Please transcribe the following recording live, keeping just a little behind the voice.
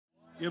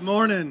Good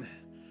morning.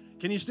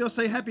 Can you still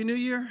say Happy New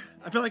Year?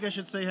 I feel like I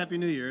should say Happy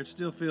New Year. It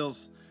still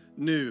feels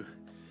new,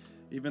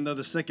 even though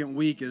the second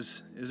week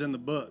is in the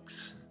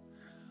books.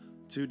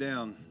 2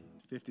 down,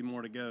 50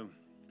 more to go.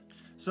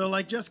 So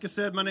like Jessica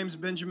said, my name's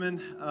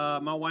Benjamin.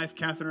 My wife,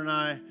 Catherine, and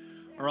I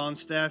are on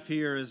staff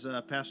here as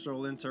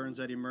pastoral interns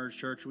at Emerge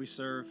Church. We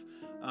serve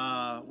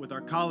with our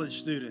college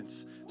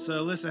students.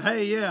 So listen,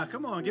 hey, yeah,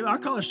 come on. Our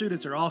college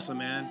students are awesome,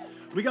 man.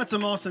 We got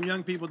some awesome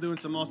young people doing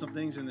some awesome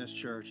things in this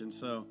church, and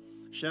so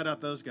shout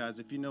out those guys.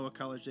 If you know a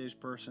college-age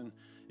person,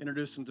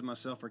 introduce them to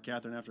myself or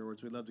Catherine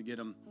afterwards. We'd love to get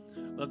them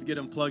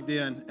plugged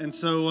in. And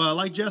so,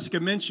 like Jessica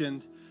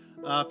mentioned,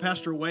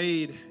 Pastor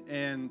Wade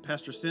and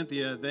Pastor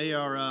Cynthia,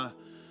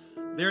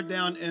 they're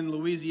down in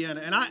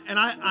Louisiana, and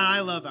I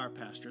love our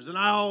pastors, and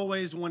I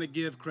always want to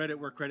give credit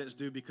where credit's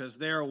due because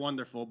they are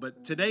wonderful.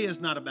 But today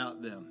is not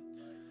about them.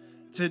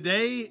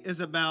 Today is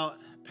about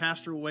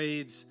Pastor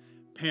Wade's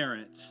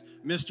parents.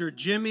 Mr.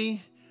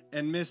 Jimmy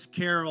and Miss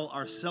Carol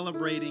are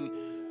celebrating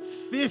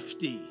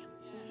 50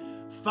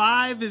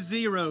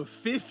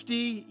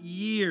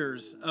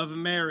 years of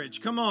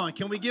marriage. Come on,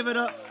 can we give it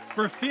up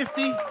for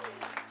 50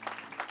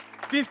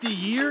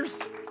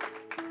 years?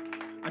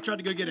 I tried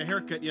to go get a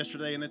haircut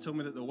yesterday, and they told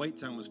me that the wait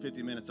time was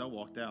 50 minutes. I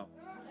walked out.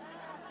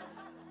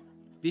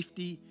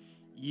 50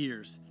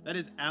 years. That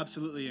is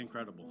absolutely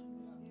incredible.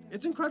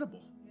 It's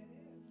incredible.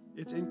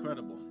 It's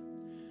incredible.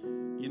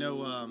 You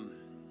know,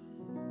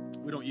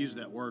 we don't use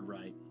that word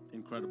right,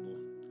 incredible.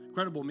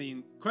 Credible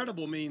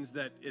means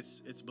that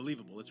it's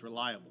believable, it's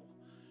reliable.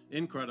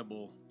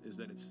 Incredible is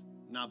that it's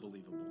not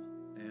believable.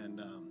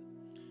 And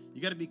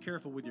you got to be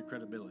careful with your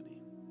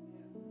credibility.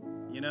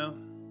 You know,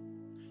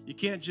 you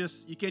can't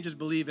just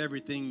believe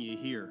everything you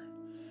hear.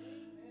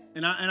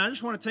 And I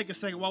just want to take a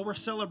second while we're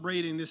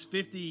celebrating this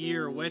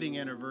 50-year wedding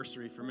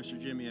anniversary for Mr.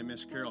 Jimmy and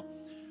Miss Carol.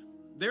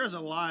 There's a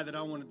lie that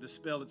I want to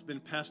dispel that's been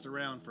passed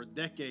around for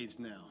decades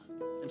now.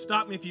 And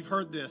stop me if you've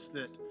heard this,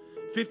 that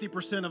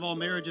 50% of all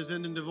marriages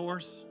end in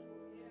divorce.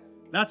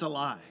 That's a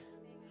lie.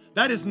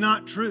 That is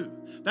not true.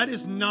 That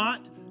is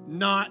not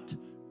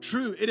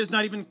true. It is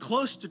not even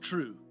close to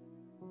true.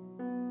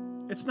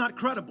 It's not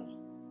credible.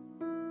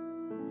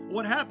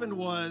 What happened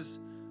was,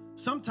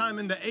 sometime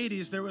in the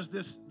 80s, there was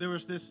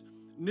this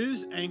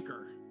news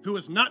anchor who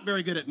was not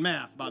very good at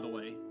math, by the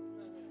way,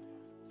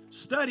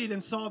 studied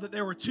and saw that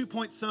there were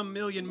 2-point-some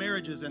million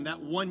marriages in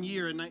that one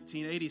year in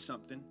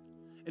 1980-something.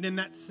 And in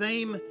that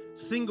same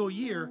single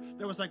year,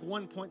 there was like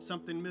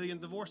 1-point-something million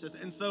divorces.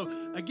 And so,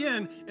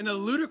 again, in a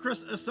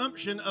ludicrous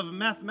assumption of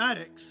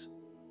mathematics,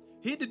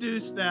 he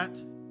deduced that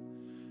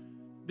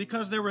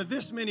because there were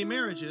this many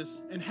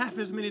marriages and half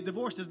as many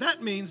divorces,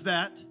 that means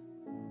that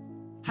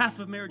half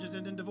of marriages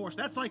end in divorce.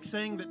 That's like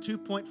saying that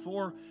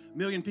 2.4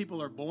 million people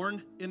are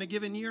born in a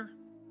given year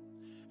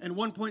and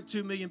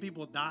 1.2 million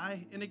people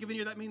die in a given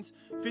year. That means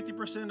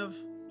 50% of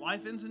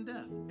life ends in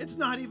death. It's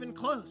not even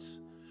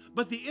close.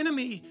 But the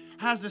enemy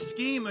has a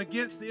scheme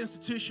against the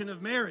institution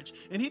of marriage,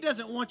 and he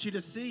doesn't want you to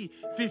see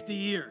 50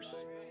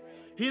 years.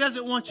 He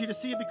doesn't want you to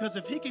see it because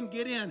if he can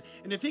get in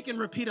and if he can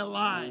repeat a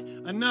lie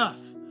enough,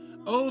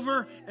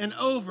 over and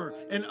over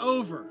and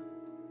over,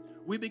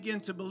 we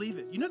begin to believe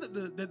it. You know that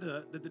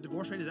the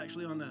divorce rate is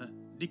actually on the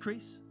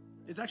decrease?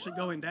 It's actually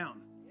going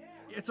down.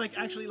 It's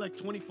actually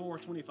 24 or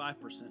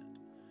 25%.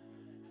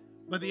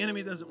 But the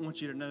enemy doesn't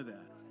want you to know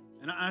that.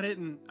 And I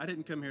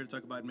didn't come here to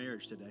talk about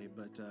marriage today,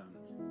 but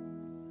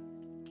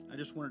I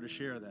just wanted to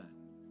share that.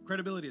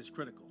 Credibility is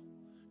critical.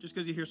 Just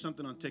because you hear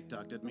something on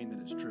TikTok doesn't mean that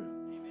it's true.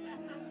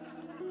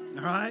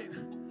 All right?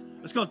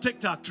 Let's call it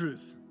TikTok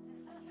truth.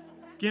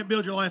 Can't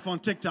build your life on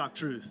TikTok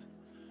truth.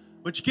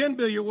 But you can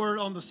build your word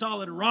on the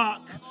solid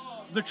rock,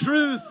 the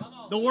truth,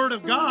 the Word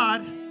of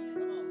God,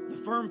 the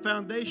firm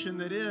foundation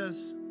that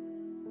is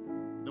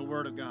the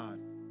Word of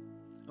God.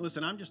 Now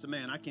listen, I'm just a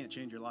man. I can't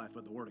change your life,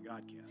 but the Word of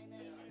God can.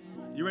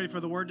 You ready for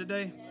the Word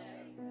today?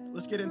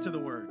 Let's get into the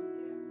Word.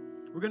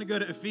 We're going to go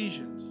to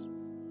Ephesians.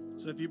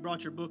 So if you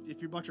brought your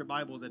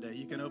Bible today,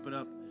 you can open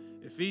up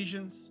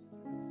Ephesians.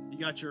 You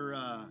got your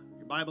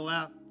Bible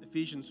app,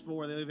 Ephesians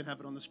 4. They'll even have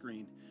it on the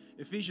screen.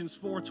 Ephesians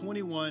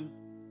 4:21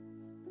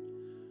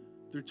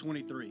 through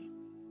 23.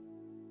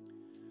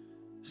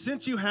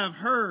 Since you have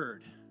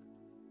heard,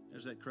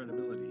 there's that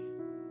credibility.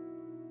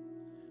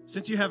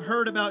 Since you have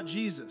heard about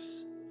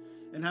Jesus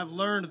and have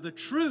learned the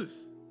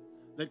truth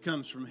that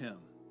comes from him,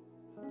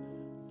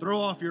 throw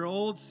off your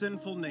old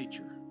sinful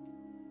nature,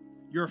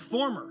 your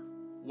former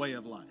way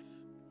of life,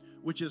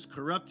 which is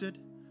corrupted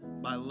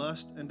by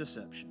lust and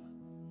deception.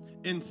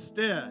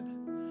 Instead,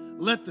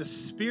 let the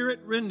Spirit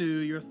renew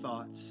your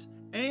thoughts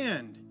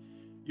and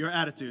your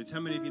attitudes.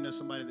 How many of you know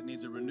somebody that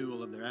needs a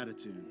renewal of their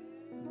attitude?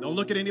 Don't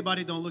look at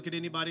anybody. Don't look at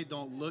anybody.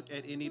 Don't look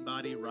at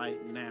anybody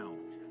right now.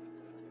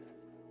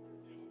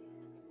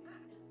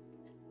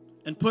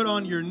 And put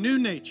on your new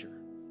nature.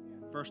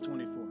 Verse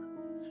 24.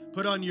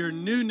 Put on your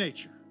new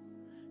nature,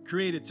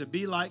 created to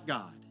be like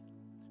God,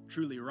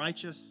 truly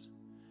righteous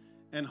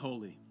and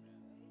holy.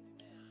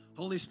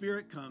 Holy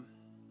Spirit, come.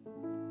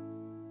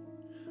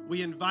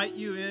 We invite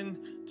you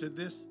into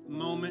this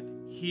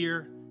moment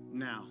here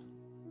now.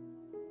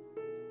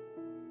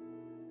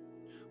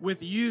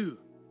 With you,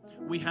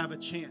 we have a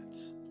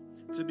chance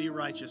to be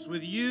righteous.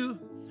 With you,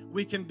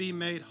 we can be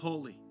made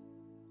holy.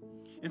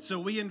 And so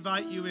we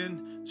invite you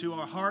into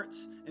our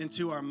hearts and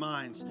to our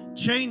minds.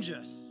 Change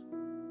us,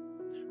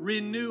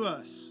 renew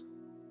us,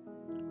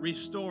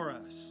 restore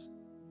us.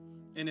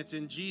 And it's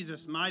in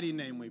Jesus' mighty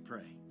name we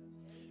pray.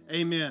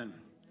 Amen.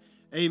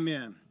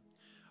 Amen.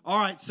 All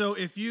right, so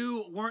if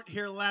you weren't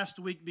here last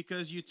week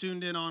because you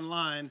tuned in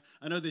online,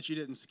 I know that you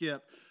didn't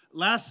skip.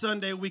 Last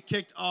Sunday, we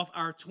kicked off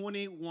our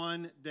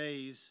 21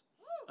 days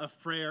of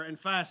prayer and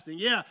fasting.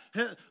 Yeah,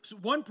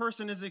 one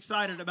person is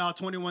excited about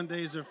 21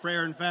 days of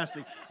prayer and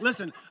fasting.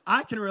 Listen,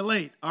 I can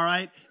relate, all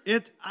right?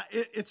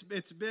 It's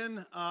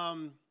been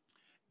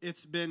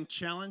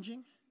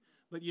challenging,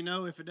 but you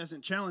know, if it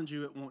doesn't challenge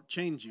you, it won't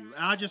change you.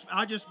 I'll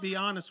just be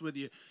honest with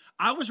you.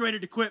 I was ready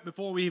to quit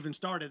before we even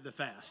started the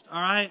fast,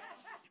 all right?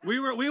 We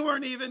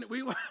weren't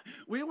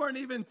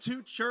even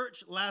to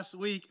church last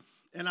week.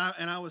 And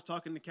I was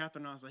talking to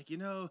Catherine, and I was like,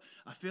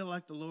 I feel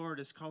like the Lord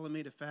is calling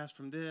me to fast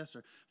from this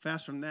or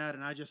fast from that,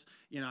 and I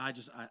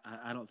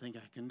don't think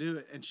I can do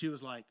it. And she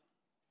was like,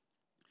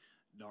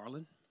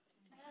 darling.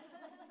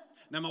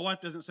 Now, my wife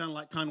doesn't sound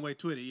like Conway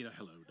Twitty,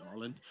 hello,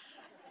 darling.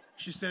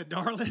 She said,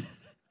 darling.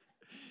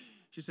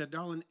 She said,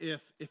 darling,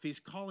 if he's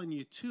calling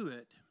you to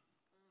it,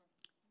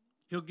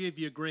 he'll give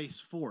you grace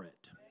for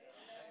it.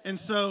 And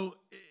so,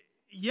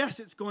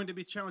 yes, it's going to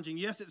be challenging.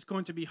 Yes, it's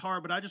going to be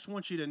hard, but I just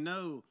want you to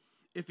know,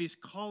 if he's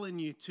calling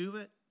you to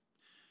it,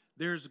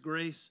 there's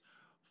grace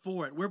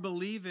for it. We're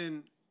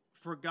believing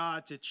for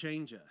God to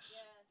change us.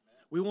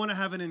 Yes. We want to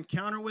have an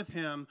encounter with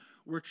him.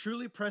 We're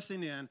truly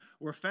pressing in.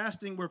 We're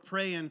fasting, we're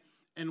praying,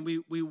 and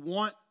we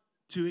want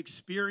to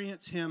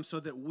experience him so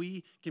that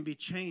we can be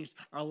changed.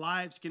 Our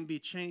lives can be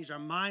changed. Our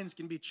minds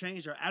can be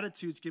changed. Our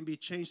attitudes can be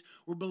changed.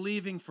 We're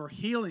believing for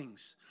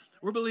healings.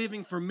 We're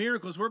believing for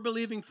miracles. We're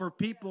believing for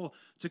people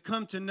to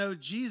come to know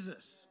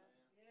Jesus.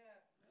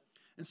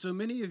 And so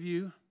many of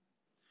you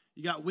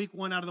got week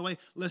 1 out of the way.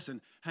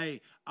 Listen,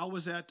 hey, I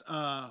was at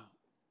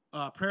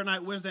prayer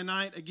night Wednesday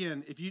night.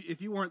 Again,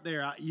 if you weren't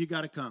there, you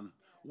got to come.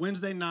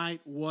 Wednesday night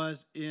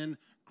was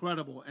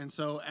incredible. And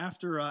so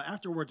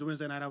afterwards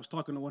Wednesday night, I was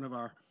talking to one of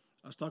our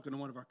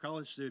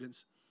college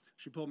students.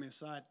 She pulled me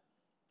aside.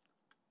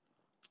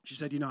 She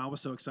said, I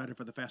was so excited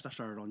for the fast. I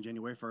started on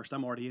January 1st.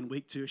 I'm already in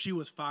week 2. She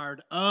was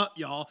fired up,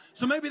 y'all.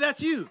 So maybe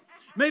that's you.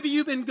 Maybe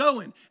you've been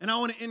going, and I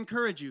want to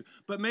encourage you.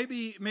 But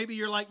maybe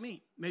you're like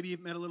me. Maybe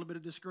you've met a little bit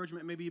of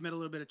discouragement. Maybe you met a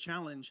little bit of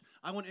challenge.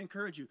 I want to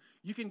encourage you.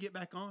 You can get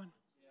back on.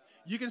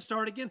 You can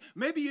start again.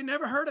 Maybe you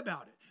never heard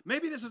about it.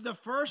 Maybe this is the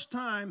first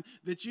time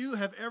that you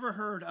have ever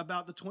heard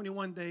about the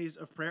 21 days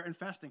of prayer and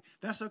fasting.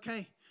 That's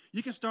okay.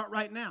 You can start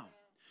right now.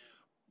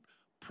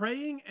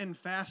 Praying and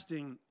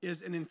fasting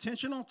is an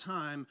intentional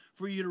time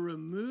for you to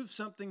remove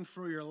something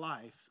from your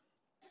life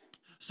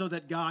so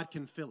that God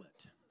can fill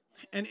it.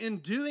 And in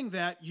doing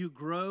that, you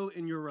grow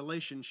in your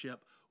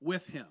relationship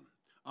with him.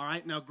 All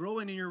right? Now,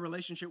 growing in your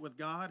relationship with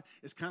God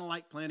is kind of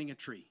like planting a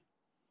tree.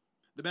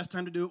 The best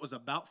time to do it was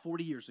about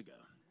 40 years ago.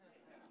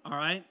 All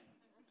right?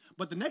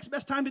 But the next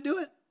best time to do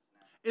it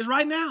is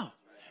right now.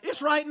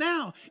 It's right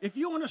now. If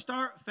you want to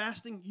start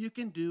fasting, you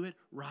can do it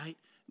right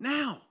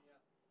now.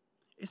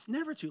 It's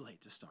never too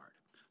late to start.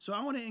 So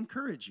I want to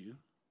encourage you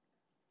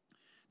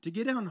to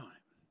get in on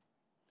it.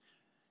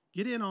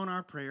 Get in on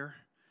our prayer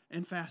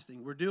and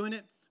fasting. We're doing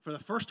it for the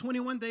first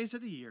 21 days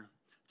of the year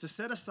to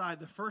set aside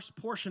the first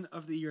portion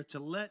of the year to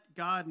let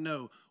God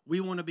know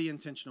we want to be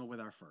intentional with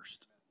our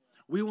first.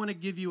 We want to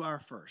give you our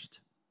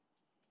first.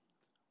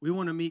 We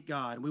want to meet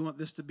God. We want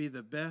this to be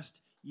the best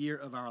year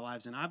of our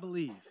lives. And I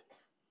believe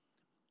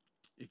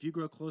if you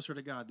grow closer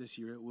to God this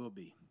year, it will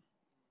be.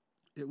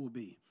 It will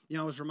be.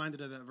 I was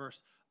reminded of that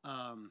verse.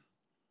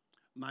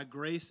 My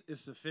grace is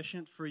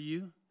sufficient for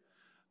you.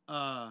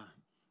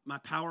 My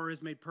power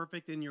is made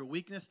perfect in your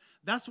weakness.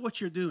 That's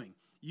what you're doing.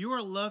 You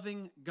are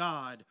loving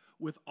God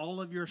with all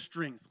of your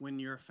strength when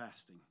you're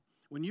fasting.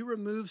 When you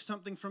remove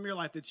something from your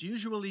life that's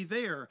usually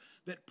there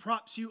that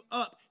props you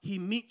up, he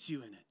meets you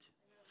in it.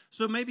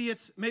 So maybe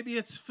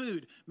it's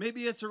food.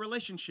 Maybe it's a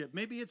relationship.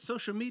 Maybe it's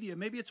social media.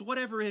 Maybe it's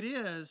whatever it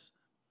is.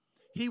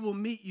 He will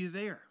meet you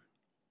there.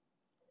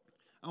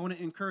 I want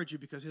to encourage you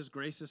because his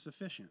grace is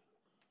sufficient.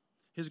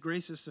 His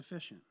grace is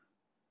sufficient.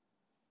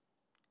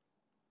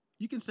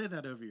 You can say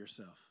that over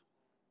yourself.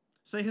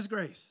 Say his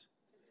grace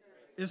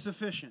is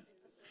sufficient.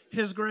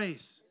 His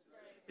grace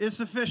is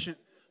sufficient.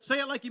 Say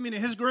it like you mean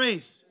it. His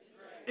grace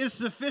is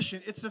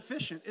sufficient. It's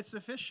sufficient. It's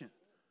sufficient.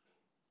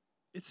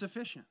 It's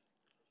sufficient.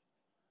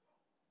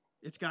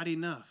 It's got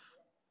enough.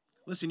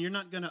 Listen, you're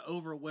not going to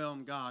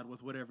overwhelm God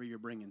with whatever you're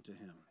bringing to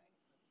him.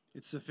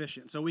 It's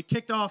sufficient. So we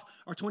kicked off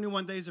our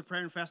 21 days of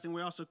prayer and fasting.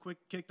 We also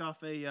kicked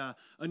off a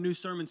new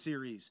sermon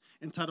series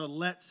entitled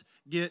Let's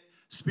Get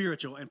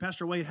Spiritual. And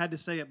Pastor Wade had to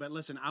say it, but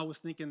listen, I was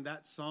thinking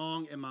that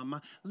song in my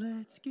mind,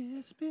 Let's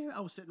Get Spiritual.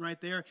 I was sitting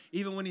right there,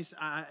 even when it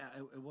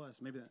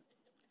was. Maybe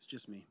it's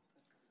just me.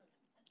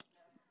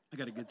 I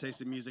got a good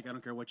taste in music. I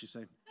don't care what you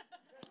say.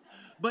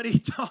 But he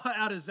taught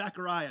out of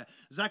Zechariah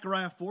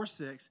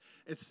 4:6.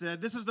 It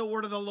said, this is the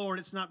word of the Lord.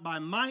 It's not by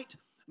might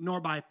nor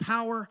by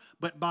power,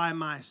 but by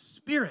my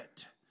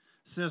Spirit,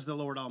 says the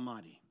Lord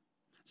Almighty.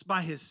 It's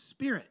by His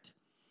Spirit.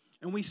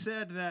 And we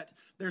said that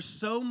there's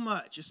so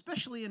much,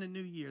 especially in a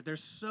new year,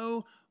 there's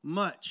so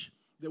much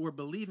that we're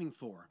believing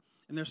for,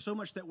 and there's so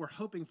much that we're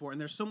hoping for,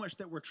 and there's so much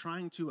that we're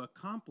trying to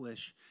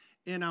accomplish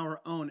in our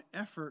own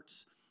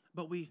efforts,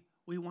 but we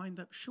wind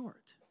up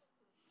short.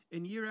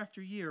 And year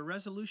after year,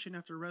 resolution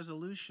after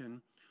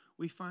resolution,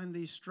 we find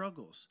these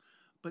struggles.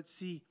 But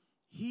see,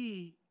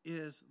 He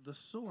is the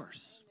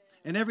source.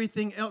 And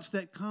everything else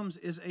that comes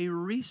is a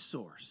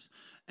resource.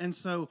 And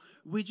so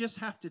we just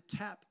have to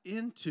tap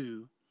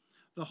into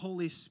the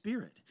Holy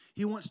Spirit.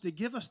 He wants to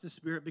give us the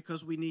Spirit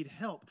because we need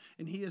help.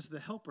 And He is the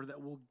helper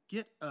that will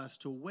get us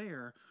to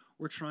where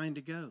we're trying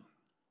to go.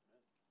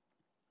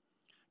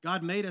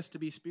 God made us to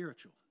be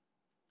spiritual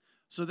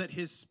so that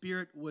His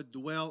Spirit would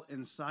dwell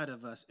inside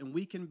of us. And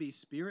we can be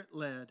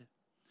Spirit-led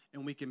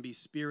and we can be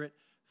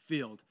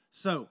Spirit-filled.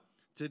 So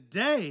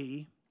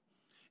today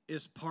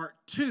is part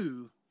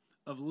 2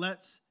 of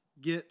Let's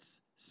Get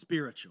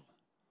Spiritual.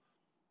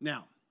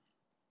 Now,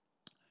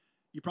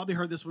 you probably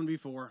heard this one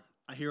before.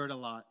 I hear it a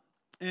lot.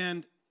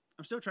 And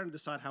I'm still trying to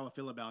decide how I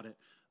feel about it.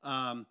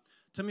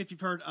 Tell me if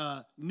you've heard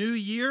New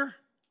Year,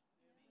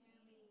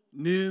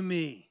 New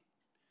Me.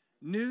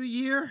 New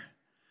Year,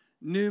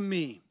 New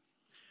Me.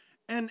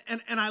 And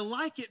I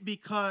like it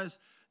because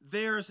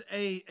there's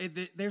a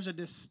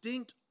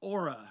distinct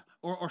aura,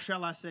 or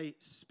shall I say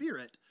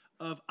spirit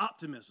of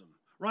optimism.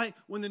 Right?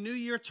 When the new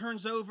year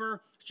turns over,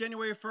 it's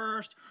January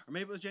 1st, or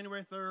maybe it was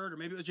January 3rd, or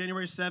maybe it was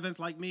January 7th.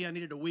 Like me, I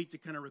needed a week to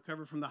kind of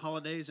recover from the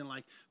holidays, and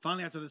like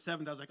finally after the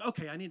 7th, I was like,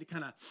 okay, I need to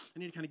kind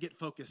of get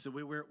focused. So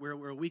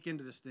we're a week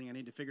into this thing. I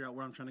need to figure out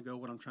where I'm trying to go,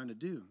 what I'm trying to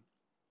do.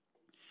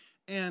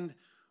 And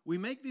we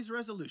make these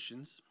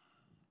resolutions,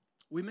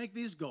 we make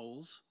these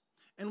goals,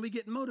 and we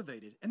get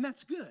motivated, and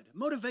that's good.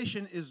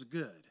 Motivation is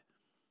good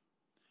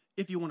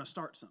if you want to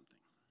start something.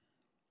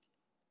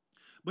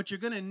 But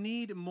you're going to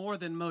need more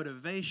than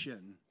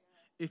motivation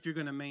if you're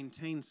going to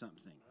maintain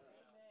something.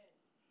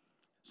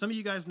 Some of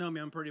you guys know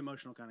me. I'm a pretty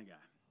emotional kind of guy.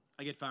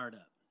 I get fired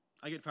up.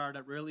 I get fired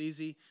up real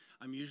easy.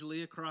 I'm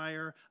usually a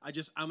crier.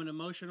 I'm an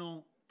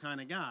emotional kind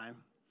of guy.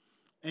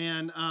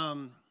 And I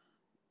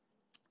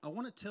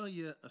want to tell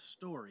you a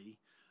story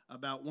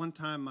about one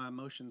time my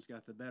emotions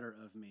got the better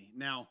of me.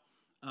 Now,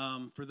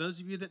 for those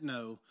of you that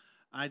know,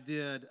 I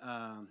did,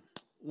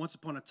 once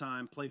upon a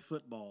time, play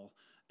football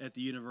at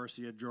the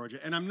University of Georgia.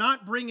 And I'm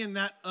not bringing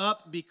that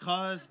up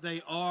because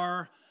they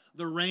are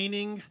the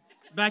reigning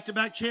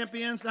back-to-back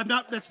champions.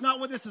 That's not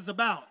what this is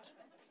about.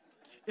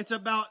 It's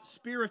about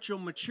spiritual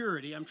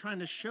maturity. I'm trying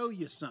to show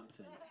you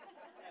something,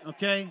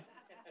 okay?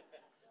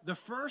 The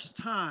first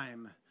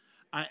time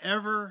I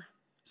ever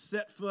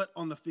set foot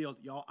on the field,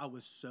 y'all, I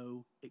was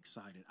so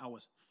excited. I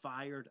was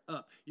fired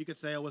up. You could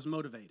say I was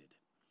motivated.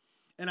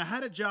 And I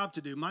had a job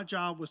to do. My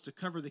job was to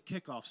cover the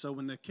kickoff. So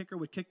when the kicker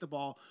would kick the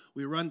ball,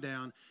 we run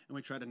down and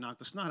we try to knock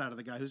the snot out of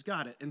the guy who's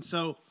got it. And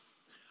so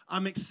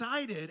I'm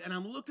excited and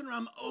I'm looking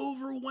around, I'm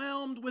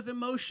overwhelmed with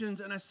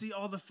emotions, and I see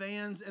all the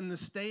fans in the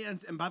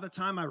stands. And by the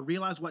time I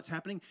realize what's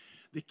happening,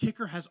 the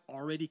kicker has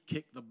already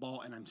kicked the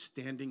ball and I'm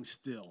standing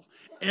still.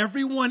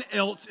 Everyone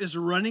else is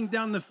running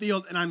down the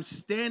field and I'm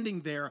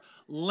standing there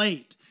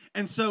late.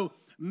 And so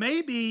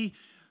maybe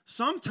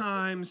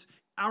sometimes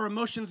our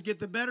emotions get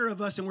the better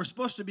of us and we're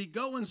supposed to be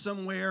going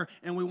somewhere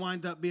and we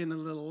wind up being a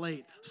little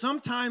late.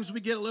 Sometimes we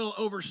get a little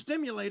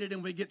overstimulated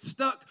and we get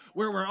stuck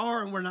where we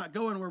are and we're not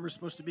going where we're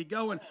supposed to be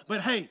going.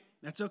 But hey,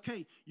 that's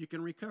okay. You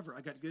can recover.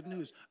 I got good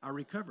news. I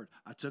recovered.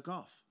 I took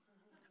off.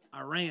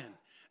 I ran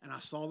and I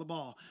saw the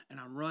ball and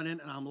I'm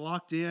running and I'm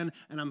locked in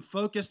and I'm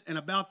focused. And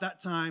about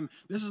that time,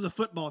 this is a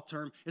football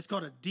term. It's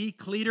called a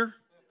decleater.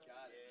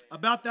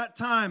 About that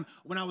time,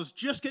 when I was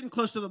just getting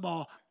close to the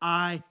ball,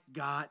 I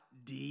got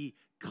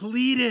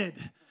decleated.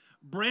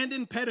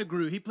 Brandon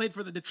Pettigrew, he played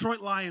for the Detroit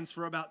Lions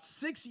for about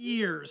 6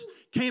 years,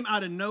 came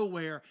out of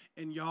nowhere,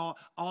 and y'all,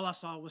 all I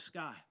saw was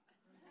sky.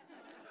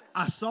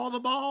 I saw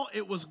the ball,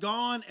 it was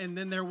gone, and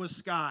then there was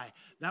sky.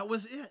 That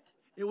was it.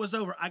 It was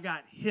over. I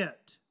got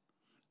hit.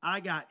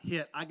 I got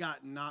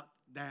knocked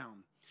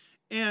down.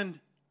 And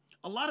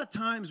a lot of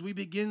times we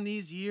begin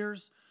these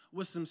years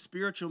with some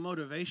spiritual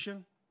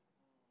motivation,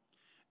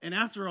 and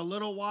after a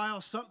little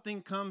while,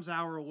 something comes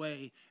our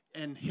way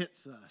and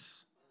hits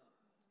us.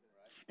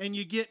 And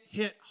you get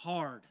hit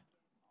hard.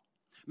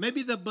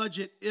 Maybe the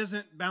budget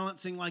isn't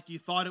balancing like you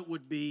thought it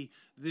would be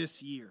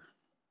this year.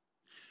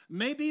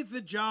 Maybe the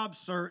job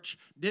search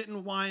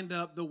didn't wind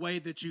up the way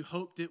that you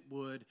hoped it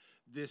would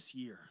this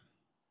year.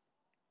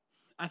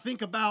 I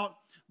think about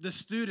the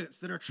students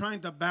that are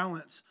trying to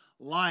balance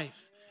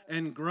life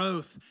and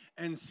growth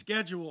and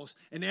schedules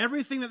and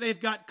everything that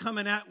they've got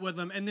coming at with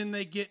them, and then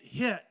they get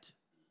hit.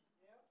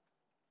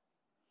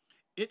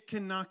 It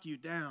can knock you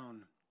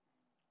down,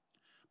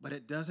 but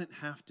it doesn't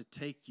have to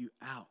take you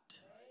out.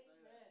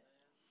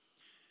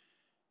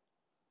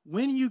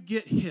 When you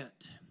get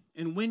hit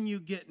and when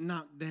you get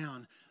knocked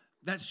down,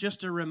 that's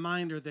just a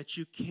reminder that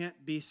you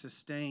can't be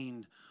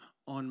sustained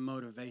on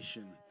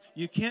motivation.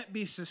 You can't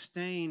be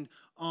sustained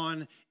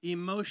on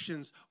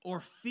emotions or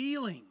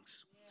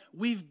feelings.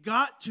 We've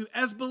got to,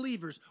 as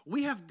believers,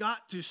 we have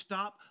got to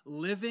stop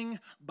living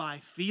by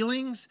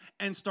feelings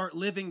and start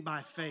living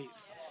by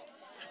faith.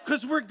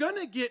 Because we're going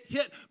to get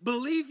hit.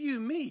 Believe you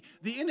me,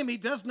 the enemy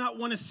does not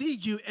want to see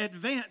you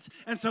advance.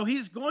 And so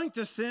he's going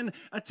to send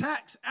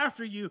attacks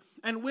after you.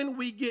 And when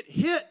we get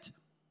hit,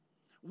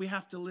 we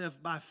have to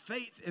live by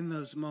faith in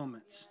those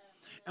moments.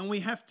 And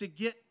we have to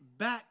get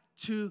back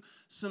to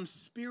some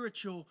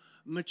spiritual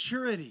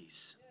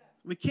maturities.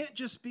 We can't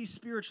just be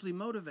spiritually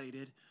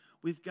motivated.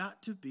 We've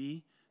got to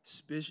be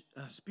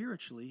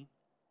spiritually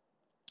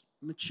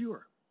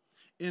mature.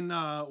 In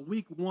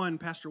week 1,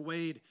 Pastor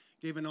Wade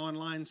gave an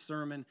online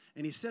sermon,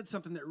 and he said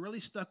something that really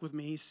stuck with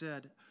me. He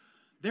said,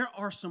 there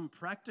are some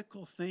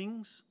practical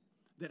things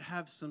that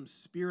have some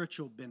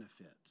spiritual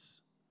benefits.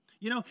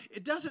 You know,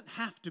 it doesn't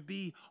have to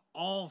be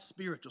all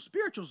spiritual.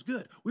 Spiritual's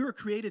good. We were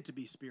created to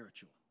be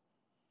spiritual.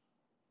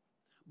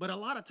 But a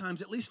lot of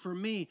times, at least for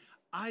me,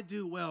 I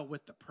do well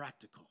with the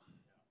practical.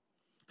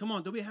 Come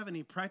on, do we have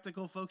any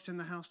practical folks in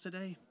the house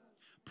today?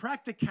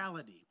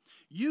 Practicality.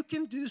 You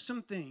can do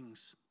some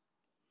things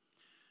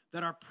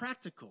that are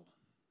practical,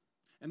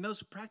 and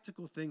those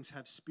practical things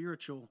have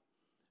spiritual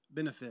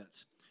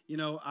benefits. You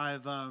know,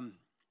 I'm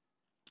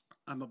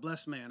a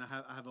blessed man.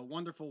 I have a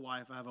wonderful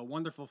wife. I have a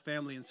wonderful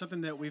family, and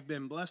something that we've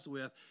been blessed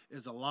with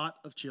is a lot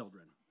of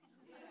children.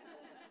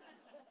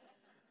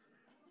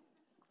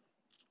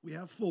 We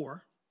have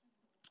 4.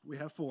 We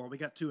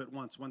got 2 at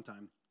once one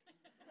time.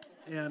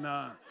 And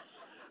I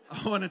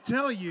want to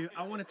tell you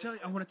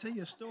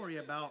a story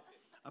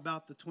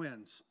about the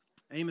twins,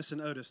 Amos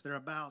and Otis. They're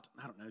about,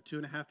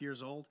 2.5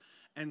 years old.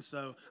 And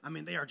so,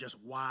 they are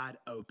just wide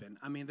open.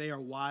 They are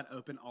wide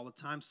open all the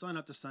time. Sun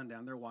up to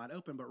sundown, they're wide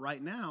open. But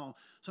right now,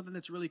 something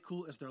that's really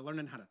cool is they're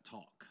learning how to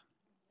talk.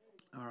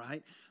 All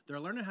right? They're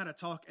learning how to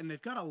talk, and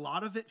they've got a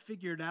lot of it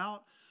figured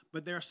out.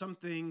 But there are some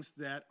things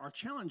that are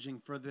challenging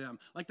for them.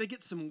 Like they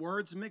get some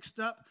words mixed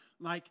up.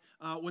 Like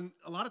when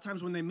a lot of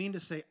times when they mean to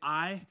say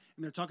I,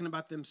 and they're talking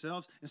about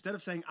themselves, instead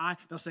of saying I,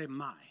 they'll say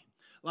my.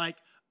 Like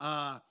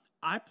I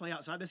play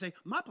outside, they say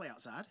my play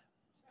outside.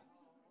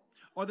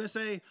 Or they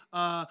say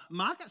my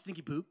got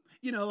stinky poop.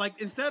 You know, like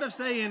instead of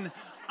saying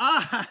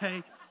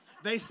I,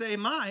 they say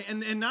my.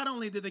 And not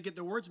only do they get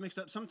the words mixed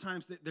up,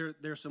 sometimes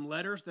there's some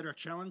letters that are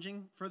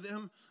challenging for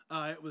them.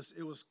 It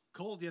was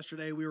cold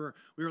yesterday. We were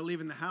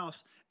leaving the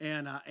house,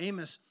 and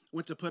Amos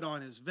went to put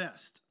on his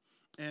vest.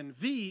 And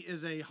V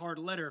is a hard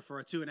letter for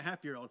a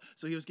 2.5-year-old.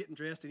 So he was getting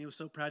dressed, and he was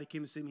so proud. He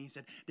came to see me. He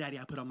said, "Daddy,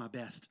 I put on my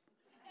best."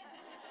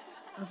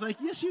 I was like,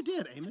 "Yes, you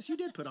did, Amos. You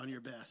did put on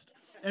your best."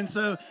 And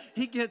so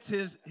he gets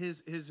his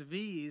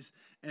V's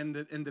and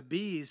the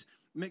B's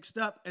mixed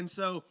up. And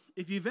so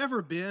if you've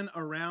ever been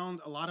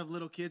around a lot of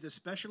little kids,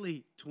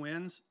 especially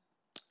twins,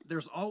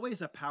 there's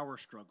always a power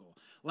struggle.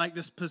 Like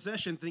this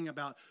possession thing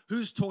about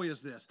whose toy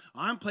is this?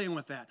 I'm playing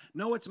with that.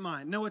 No, it's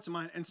mine. No, it's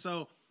mine. And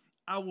so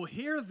I will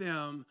hear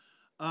them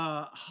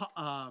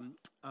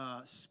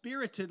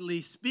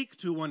spiritedly speak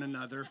to one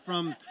another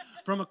from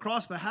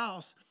across the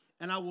house,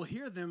 and I will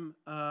hear them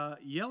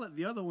yell at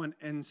the other one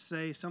and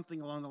say something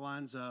along the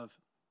lines of,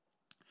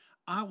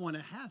 "I want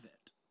to have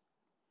it."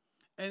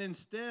 And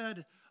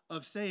instead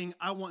of saying,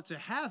 "I want to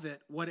have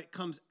it," what it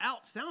comes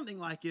out sounding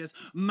like is,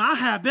 "My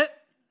habit.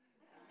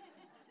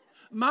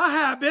 My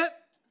habit."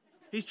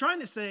 He's trying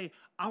to say,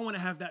 "I want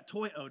to have that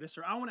toy, Otis,"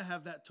 or "I want to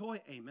have that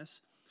toy,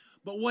 Amos."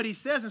 But what he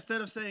says,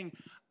 instead of saying,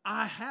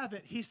 "I have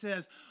it," he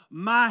says,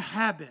 "My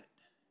habit."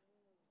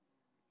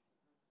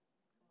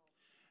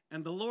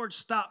 And the Lord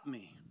stopped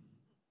me.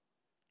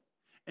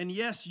 And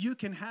yes, you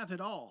can have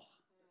it all.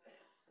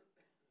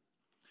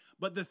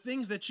 But the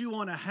things that you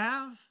want to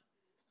have,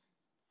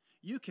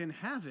 you can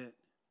have it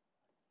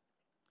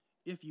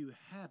if you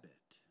have it.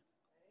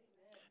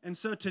 And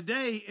so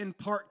today, in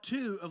part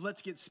 2 of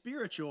Let's Get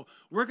Spiritual,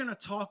 we're going to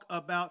talk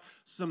about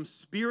some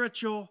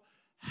spiritual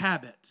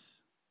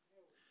habits.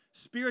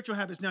 Spiritual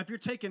habits. Now, if you're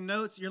taking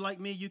notes, you're like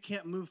me, you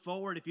can't move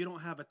forward if you don't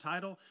have a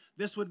title.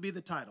 This would be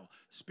the title,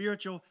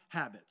 Spiritual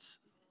Habits.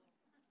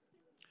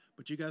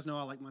 But you guys know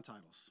I like my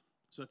titles.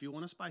 So if you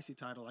want a spicy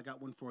title, I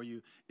got one for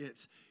you.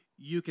 It's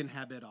You Can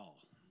Have It All.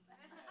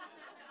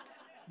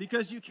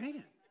 Because you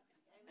can.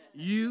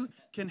 You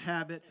can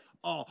have it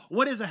all.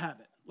 What is a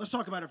habit? Let's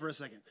talk about it for a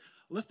second.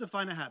 Let's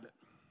define a habit.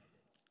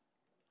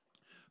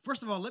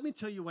 First of all, let me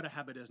tell you what a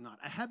habit is not.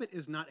 A habit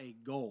is not a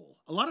goal.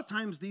 A lot of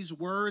times these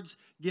words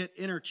get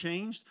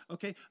interchanged,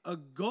 okay? A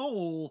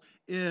goal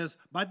is,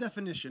 by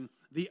definition,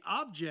 the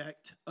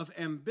object of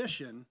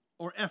ambition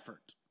or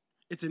effort.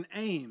 It's an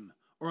aim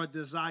or a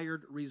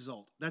desired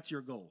result. That's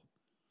your goal.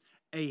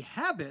 A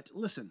habit,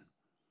 listen,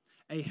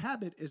 a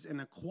habit is an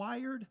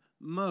acquired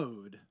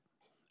mode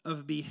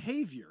of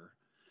behavior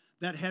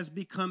that has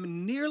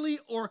become nearly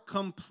or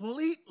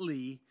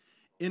completely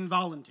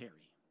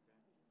involuntary.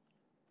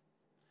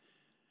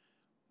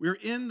 We're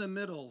in the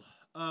middle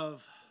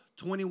of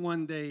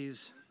 21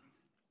 days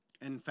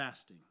and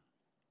fasting.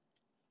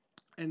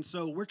 And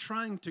so we're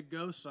trying to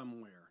go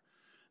somewhere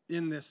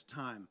in this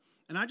time.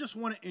 And I just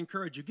want to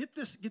encourage you, get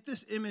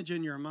this image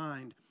in your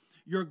mind.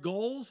 Your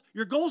goals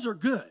are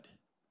good.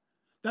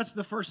 That's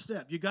the first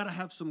step. You got to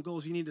have some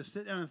goals. You need to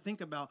sit down and think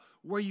about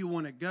where you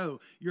want to go.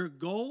 Your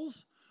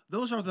goals,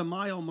 those are the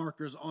mile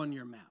markers on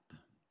your map.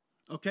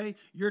 Okay?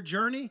 Your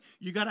journey,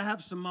 you got to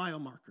have some mile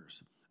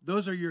markers.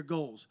 Those are your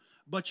goals.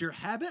 But your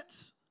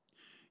habits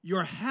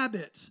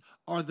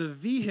are the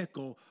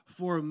vehicle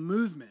for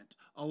movement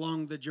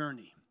along the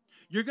journey.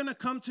 You're going to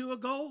come to a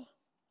goal,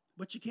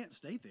 but you can't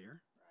stay there.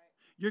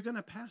 You're going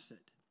to pass it.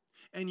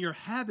 And your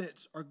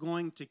habits are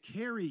going to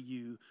carry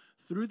you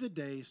through the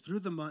days, through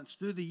the months,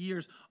 through the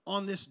years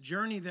on this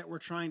journey that we're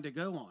trying to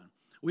go on.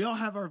 We all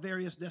have our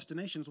various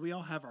destinations. We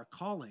all have our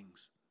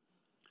callings.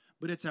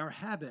 But it's our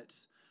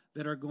habits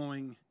that are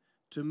going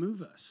to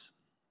move us.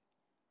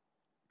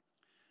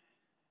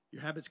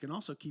 Your habits can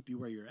also keep you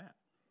where you're at.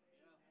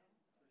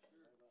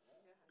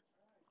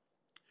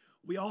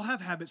 We all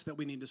have habits that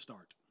we need to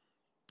start.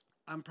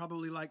 I'm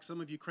probably like some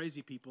of you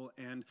crazy people,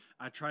 and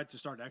I tried to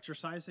start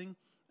exercising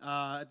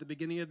at the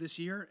beginning of this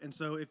year. And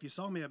so if you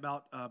saw me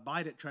about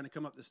bite it trying to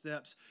come up the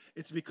steps,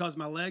 it's because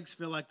my legs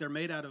feel like they're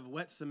made out of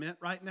wet cement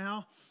right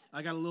now.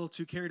 I got a little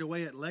too carried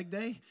away at leg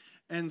day.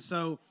 And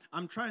so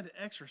I'm trying to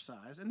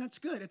exercise, and that's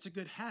good. It's a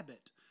good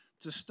habit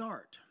to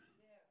start.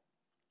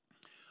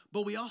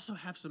 But we also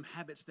have some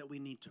habits that we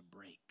need to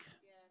break.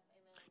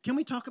 Can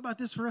we talk about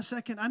this for a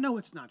second? I know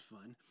it's not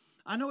fun.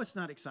 I know it's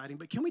not exciting,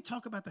 but can we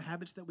talk about the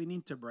habits that we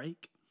need to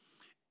break?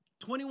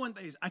 21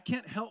 days, I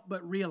can't help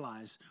but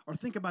realize or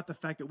think about the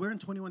fact that we're in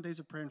 21 days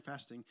of prayer and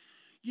fasting.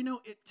 You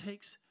know,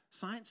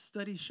 science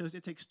studies shows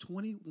it takes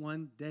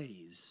 21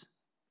 days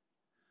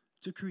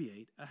to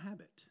create a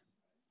habit.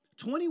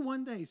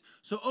 21 days.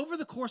 So over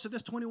the course of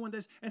this 21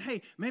 days, and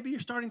hey, maybe you're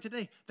starting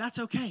today, that's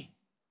okay.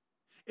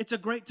 It's a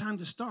great time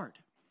to start.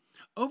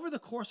 Over the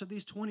course of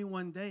these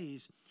 21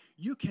 days,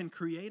 you can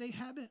create a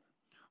habit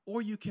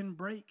or you can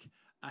break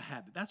a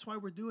habit. That's why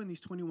we're doing these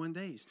 21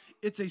 days.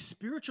 It's a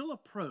spiritual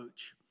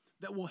approach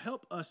that will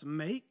help us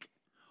make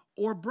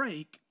or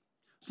break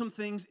some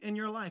things in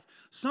your life.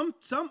 Some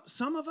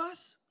of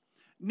us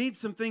need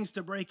some things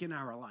to break in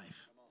our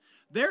life.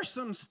 There's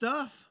some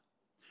stuff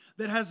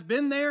that has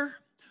been there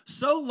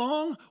so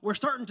long, we're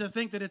starting to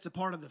think that it's a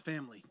part of the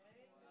family.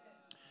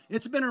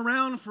 It's been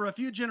around for a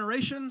few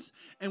generations,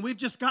 and we've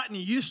just gotten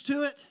used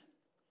to it.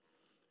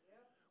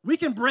 We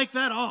can break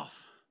that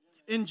off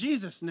in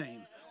Jesus'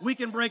 name. We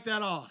can break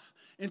that off.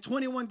 In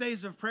 21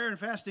 days of prayer and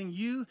fasting,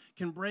 you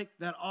can break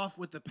that off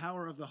with the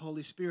power of the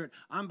Holy Spirit.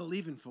 I'm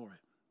believing for it.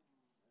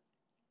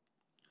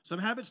 Some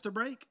habits to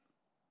break.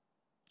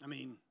 I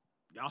mean,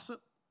 gossip.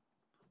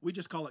 We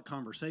just call it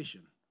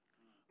conversation.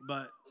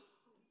 But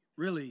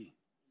really,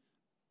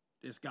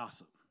 it's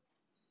gossip.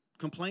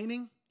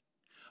 Complaining.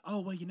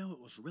 Oh, well, you know, it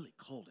was really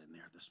cold in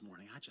there this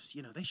morning.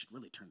 They should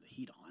really turn the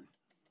heat on.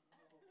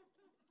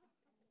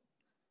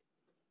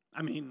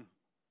 I mean,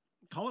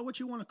 call it what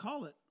you want to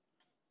call it.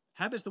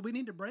 Habits that we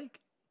need to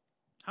break.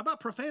 How about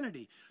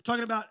profanity?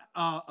 Talking about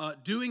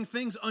doing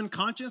things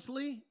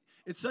unconsciously.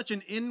 It's such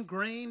an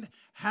ingrained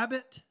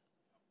habit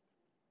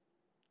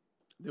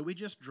that we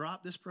just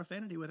drop this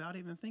profanity without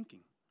even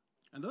thinking.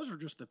 And those are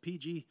just the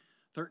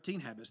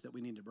PG-13 habits that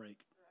we need to break.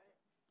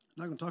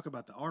 I'm not going to talk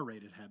about the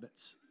R-rated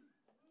habits.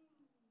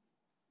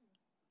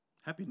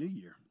 Happy New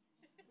Year.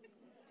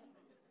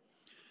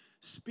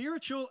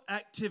 Spiritual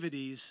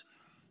activities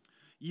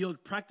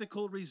yield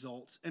practical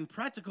results, and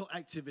practical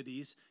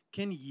activities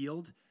can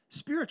yield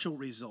spiritual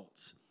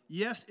results.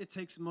 Yes, it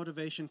takes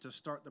motivation to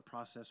start the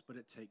process, but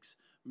it takes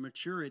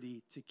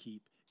maturity to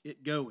keep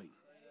it going.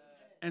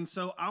 And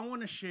so I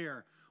want to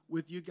share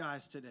with you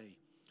guys today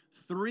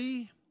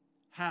 3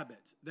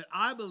 habits that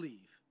I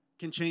believe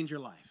can change your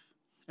life.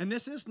 And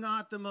this is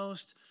not the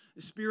most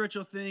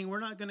spiritual thing.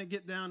 We're not going to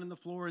get down on the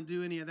floor and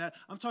do any of that.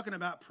 I'm talking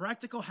about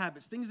practical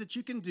habits, things that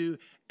you can do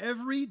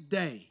every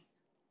day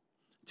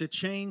to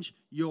change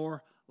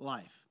your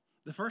life.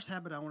 The first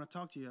habit I want to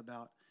talk to you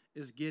about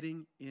is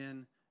getting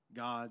in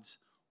God's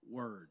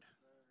Word.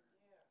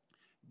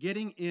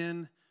 Getting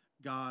in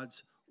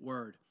God's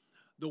Word.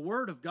 The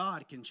Word of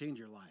God can change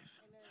your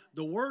life.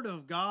 The Word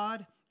of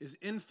God is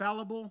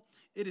infallible.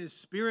 It is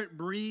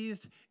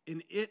Spirit-breathed,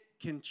 and it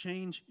can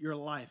change your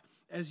life.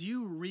 As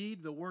you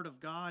read the Word of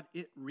God,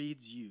 it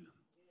reads you.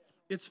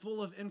 It's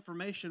full of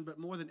information, but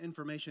more than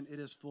information, it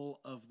is full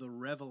of the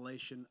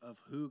revelation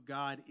of who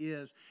God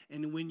is.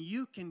 And when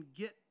you can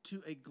get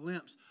to a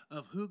glimpse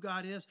of who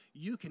God is,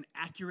 you can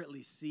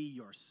accurately see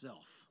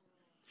yourself.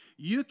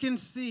 You can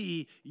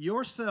see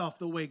yourself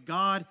the way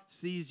God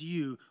sees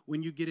you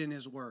when you get in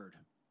His Word.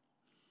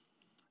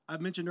 I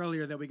mentioned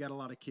earlier that we got a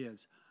lot of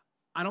kids.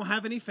 I don't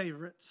have any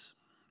favorites.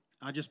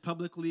 I just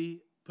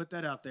publicly put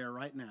that out there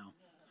right now.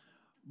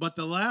 But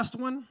the last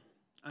one,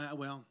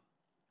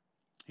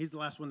 he's the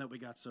last one that we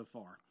got so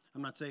far.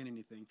 I'm not saying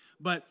anything.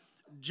 But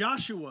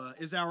Joshua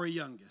is our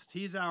youngest.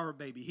 He's our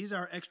baby. He's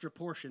our extra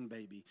portion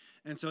baby.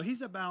 And so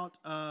he's about,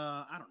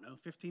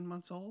 15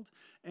 months old.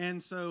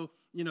 And so,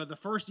 the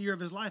first year of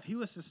his life, he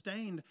was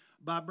sustained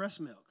by breast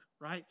milk.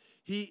 right?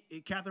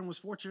 Catherine was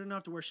fortunate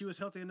enough to where she was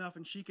healthy enough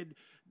and she could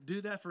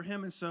do that for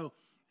him. And so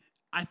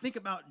I think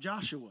about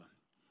Joshua,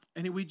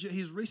 and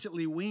he's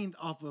recently weaned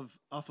off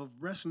of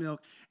breast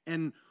milk.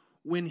 And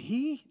when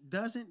he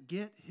doesn't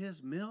get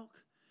his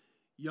milk,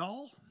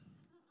 y'all,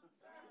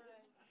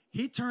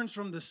 he turns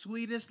from the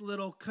sweetest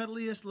little,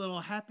 cuddliest little,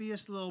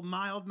 happiest little,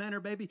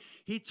 mild-mannered baby.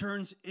 He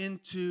turns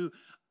into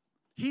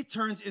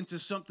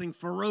something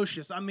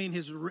ferocious. I mean,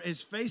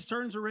 his face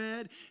turns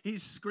red.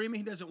 He's screaming.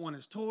 He doesn't want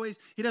his toys.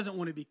 He doesn't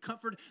want to be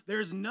comforted.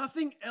 There's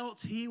nothing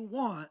else he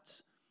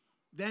wants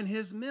than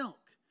his milk.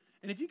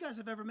 And if you guys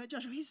have ever met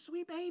Joshua, he's a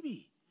sweet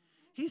baby.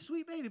 He's a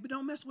sweet baby, but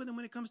don't mess with him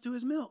when it comes to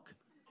his milk.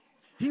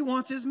 He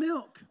wants his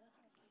milk.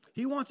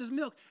 He wants his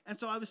milk. And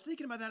so I was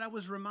thinking about that. I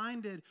was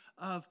reminded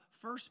of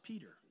 1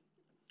 Peter.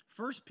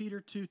 1 Peter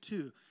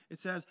 2:2. It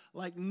says,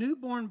 like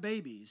newborn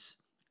babies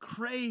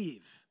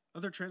crave,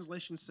 other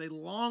translations say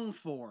long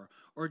for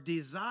or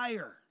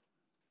desire,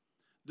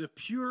 the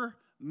pure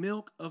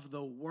milk of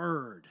the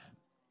word,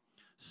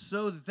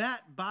 so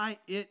that by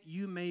it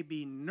you may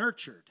be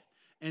nurtured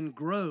and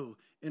grow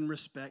in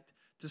respect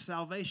to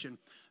salvation.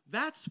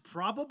 That's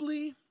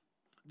probably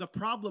the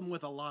problem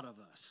with a lot of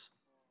us.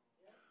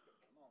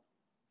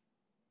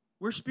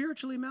 We're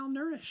spiritually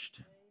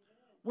malnourished.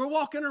 We're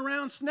walking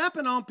around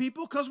snapping on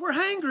people because we're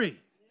hangry.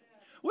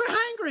 We're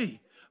hangry.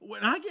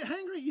 When I get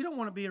hangry, you don't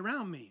want to be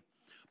around me.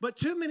 But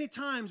too many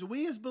times,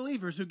 we as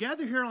believers who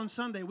gather here on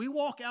Sunday, we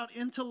walk out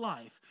into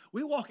life,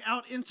 we walk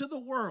out into the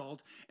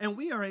world, and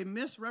we are a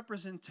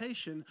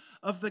misrepresentation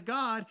of the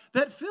God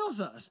that fills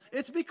us.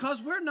 It's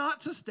because we're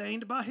not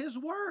sustained by His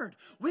Word.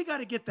 We got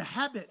to get the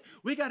habit.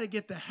 We got to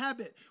get the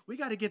habit. We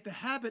got to get the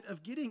habit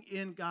of getting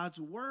in God's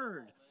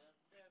Word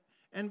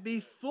and be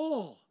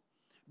full,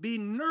 be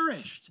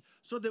nourished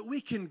so that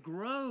we can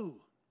grow.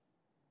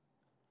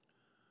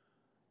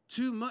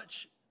 Too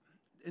much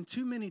and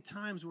too many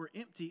times we're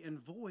empty and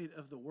void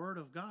of the Word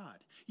of God.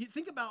 You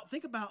think about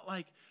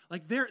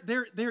like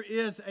there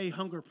is a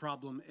hunger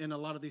problem in a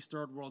lot of these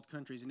third world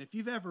countries. And if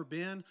you've ever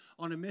been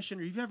on a mission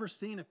or you've ever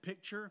seen a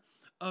picture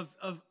of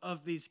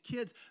these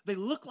kids, they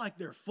look like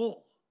they're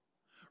full,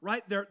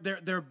 right?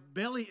 Their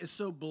belly is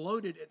so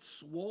bloated, it's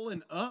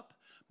swollen up,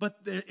 but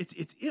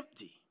it's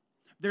empty.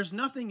 There's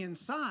nothing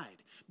inside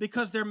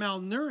because they're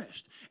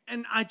malnourished.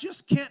 And I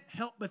just can't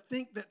help but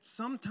think that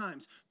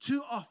sometimes,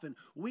 too often,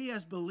 we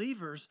as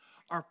believers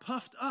are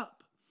puffed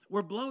up.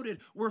 We're bloated,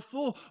 we're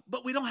full,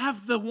 but we don't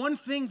have the one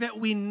thing that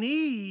we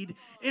need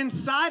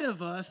inside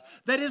of us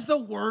that is the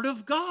Word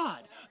of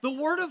God. The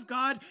Word of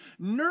God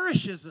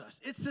nourishes us.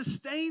 It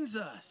sustains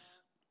us.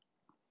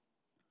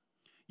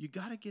 You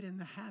got to get in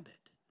the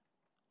habit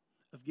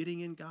of getting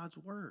in God's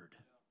Word.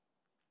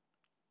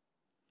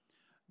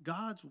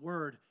 God's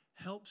Word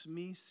helps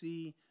me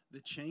see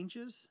the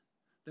changes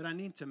that I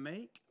need to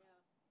make,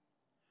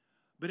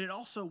 but it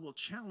also will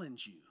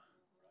challenge you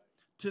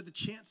to the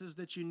chances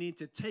that you need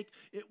to take.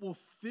 It will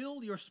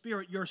fill your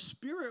spirit. Your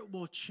spirit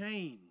will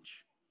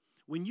change.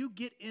 When you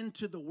get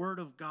into the Word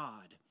of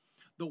God,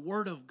 the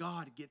Word of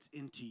God gets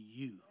into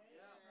you.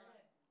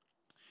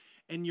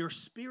 And your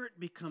spirit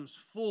becomes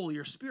full,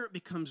 your spirit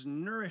becomes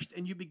nourished,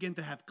 and you begin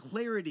to have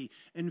clarity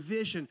and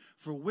vision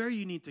for where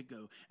you need to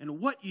go and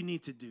what you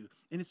need to do.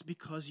 And it's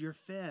because you're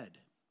fed.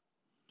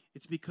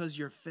 It's because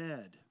you're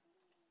fed.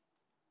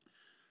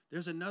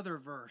 There's another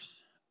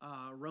verse,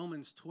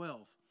 Romans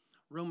 12.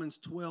 Romans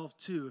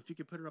 12:2. If you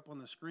could put it up on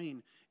the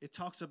screen, it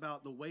talks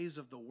about the ways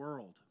of the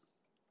world.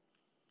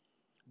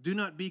 Do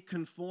not be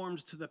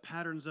conformed to the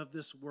patterns of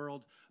this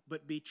world,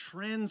 but be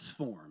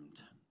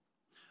transformed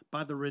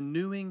by the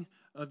renewing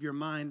of your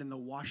mind and the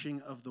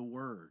washing of the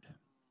word.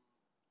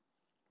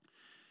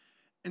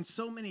 And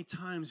so many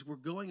times we're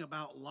going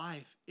about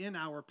life in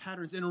our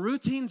patterns, and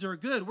routines are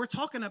good. We're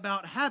talking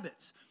about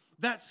habits.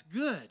 That's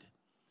good.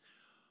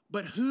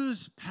 But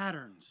whose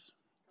patterns?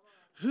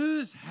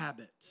 Whose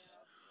habits?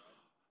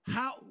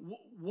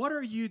 What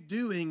are you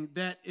doing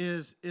that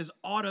is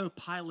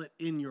autopilot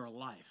in your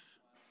life?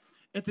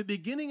 At the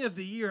beginning of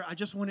the year, I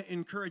just want to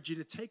encourage you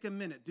to take a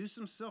minute, do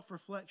some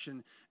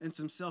self-reflection and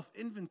some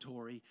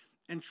self-inventory,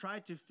 and try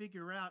to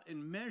figure out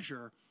and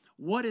measure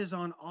what is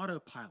on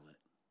autopilot.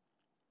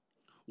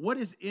 What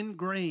is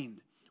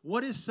ingrained?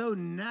 What is so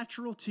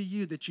natural to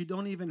you that you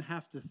don't even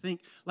have to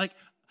think? Like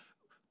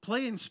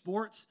playing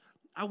sports,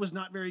 I was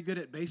not very good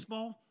at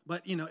baseball,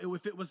 but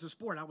if it was a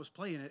sport, I was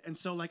playing it. And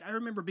so I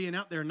remember being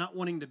out there not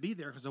wanting to be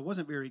there because I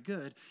wasn't very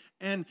good.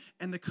 And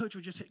the coach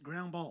would just hit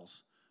ground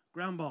balls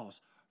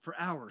for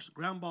hours,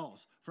 ground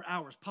balls for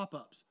hours,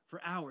 pop-ups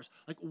for hours.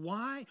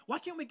 Why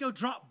can't we go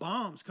drop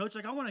bombs, coach?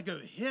 I want to go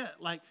hit.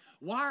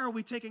 Why are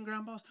we taking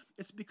ground balls?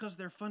 It's because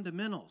they're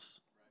fundamentals.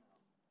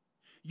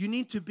 You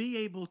need to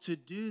be able to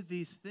do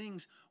these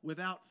things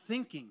without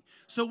thinking.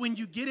 So when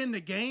you get in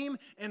the game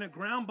and a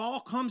ground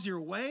ball comes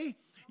your way,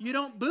 you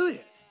don't boo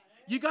it.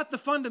 You got the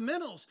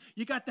fundamentals.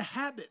 You got the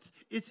habits.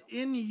 It's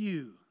in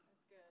you.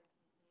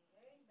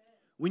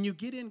 When you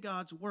get in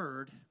God's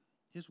word,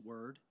 His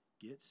word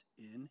gets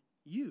in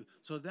you.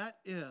 So that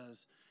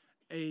is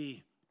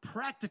a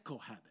practical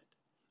habit,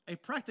 A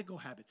practical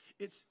habit.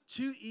 It's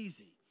too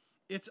easy.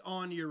 It's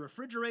on your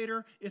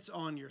refrigerator. It's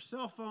on your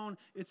cell phone.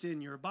 It's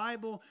in your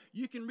Bible.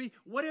 You can read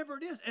whatever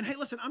it is. And hey,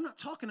 listen, I'm not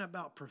talking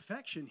about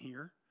perfection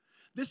here.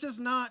 This is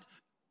not,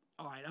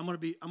 all right, I'm gonna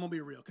be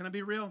real. Can I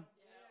be real?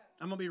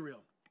 I'm gonna be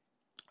real.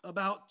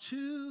 About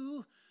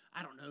 2,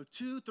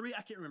 3,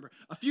 I can't remember.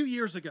 A few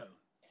years ago,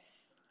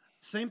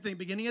 same thing,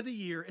 beginning of the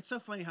year. It's so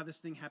funny how this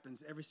thing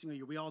happens every single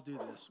year. We all do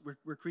this.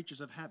 We're creatures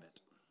of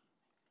habit.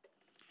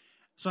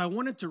 So I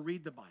wanted to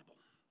read the Bible.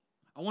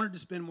 I wanted to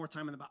spend more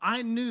time in the Bible.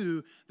 I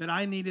knew that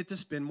I needed to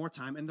spend more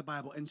time in the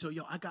Bible. And so,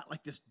 I got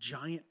like this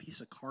giant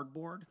piece of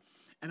cardboard,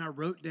 and I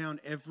wrote down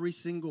every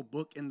single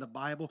book in the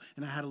Bible,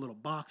 and I had a little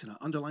box, and I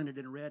underlined it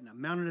in red, and I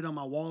mounted it on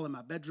my wall in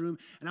my bedroom,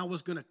 and I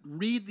was going to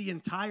read the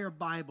entire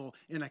Bible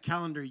in a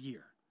calendar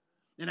year.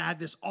 And I had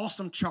this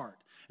awesome chart,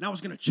 and I was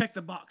going to check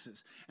the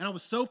boxes. And I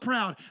was so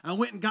proud. I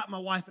went and got my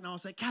wife, and I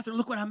was like, Catherine,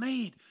 look what I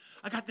made.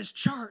 I got this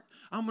chart.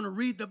 I'm going to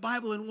read the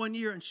Bible in 1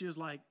 year. And she was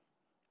like,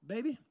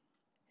 baby,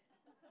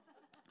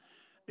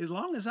 as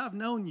long as I've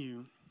known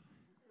you,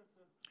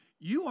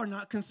 you are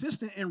not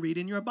consistent in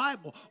reading your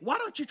Bible. Why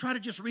don't you try to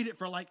just read it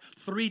for like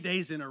 3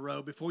 days in a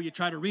row before you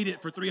try to read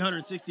it for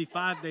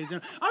 365 days in a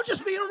row? I'm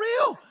just being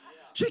real.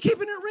 She's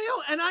keeping it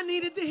real, and I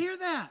needed to hear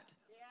that.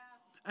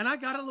 And I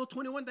got a little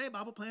 21-day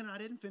Bible plan, and I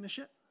didn't finish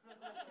it.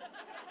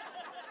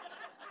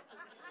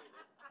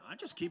 I'm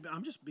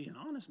just being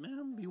honest,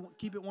 man.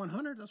 Keep it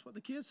 100. That's what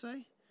the kids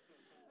say.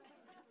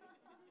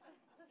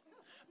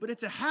 But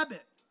it's a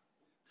habit.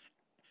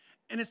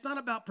 And it's not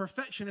about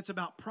perfection. It's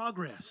about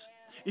progress.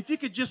 If you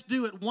could just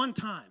do it one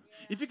time,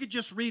 if you could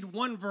just read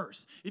one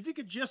verse, if you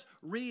could just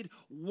read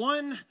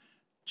one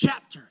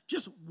chapter,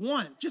 just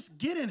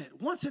get in it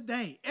once a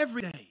day,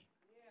 every day,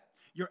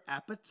 your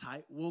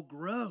appetite will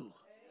grow.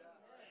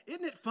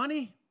 Isn't it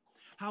funny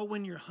how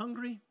when you're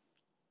hungry,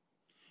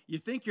 you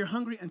think you're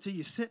hungry until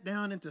you sit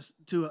down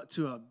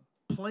to a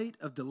plate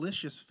of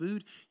delicious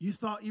food. You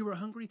thought you were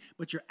hungry,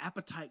 but your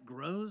appetite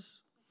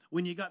grows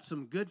when you got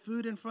some good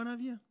food in front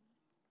of you.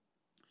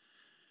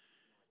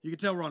 You can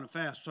tell we're on a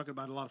fast. We're talking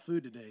about a lot of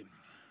food today.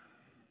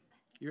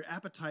 Your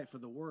appetite for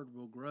the word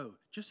will grow.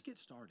 Just get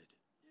started.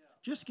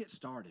 Just get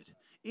started.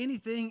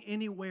 Anything,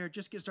 anywhere,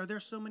 just get started.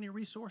 There's so many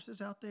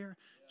resources out there.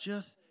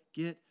 Just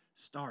get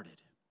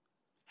started.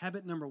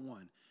 Habit number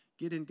 1,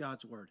 get in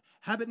God's word.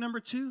 Habit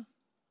number 2,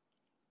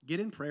 get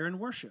in prayer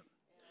and worship.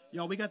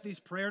 Y'all, we got these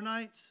prayer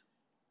nights.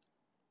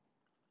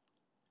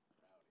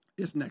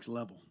 It's next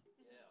level.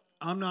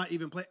 I'm not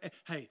even playing.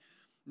 Hey,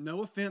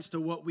 no offense to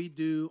what we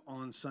do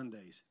on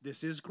Sundays.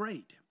 This is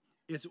great.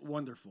 It's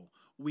wonderful.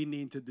 We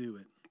need to do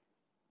it.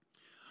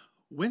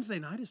 Wednesday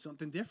night is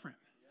something different.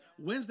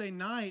 Wednesday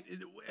night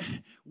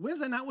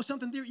was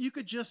something different. You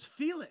could just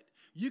feel it.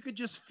 You could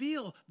just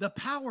feel the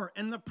power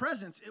and the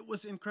presence. It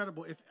was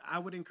incredible. I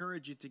would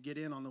encourage you to get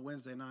in on the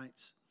Wednesday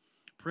nights,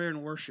 prayer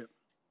and worship.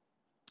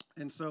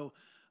 And so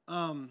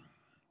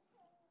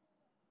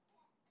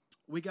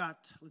we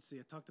got, I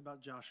talked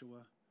about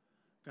Joshua.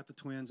 Got the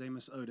twins,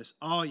 Amos, Otis.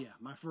 Oh, yeah,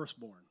 my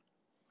firstborn,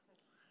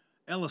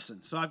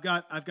 Ellison. So I've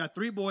got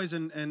 3 boys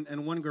and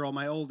 1 girl.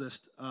 My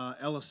oldest,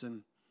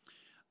 Ellison,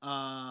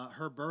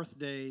 her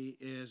birthday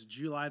is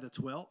July the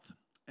 12th.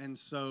 And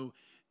so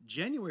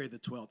January the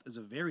 12th is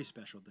a very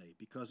special day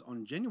because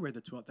on January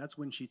the 12th, that's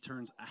when she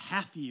turns a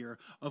half year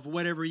of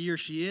whatever year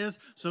she is.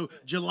 So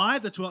July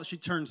the 12th, she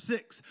turned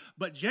 6.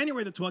 But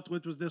January the 12th,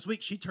 which was this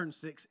week, she turned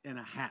 6 and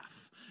a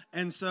half.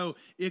 And so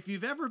if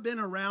you've ever been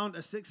around a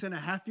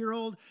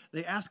 6.5-year-old,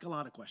 they ask a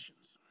lot of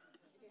questions.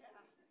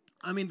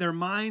 I mean, their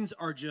minds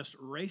are just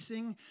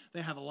racing.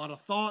 They have a lot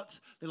of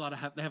thoughts. They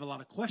have a lot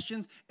of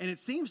questions. And it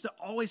seems to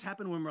always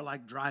happen when we're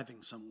like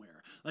driving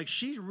somewhere. Like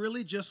she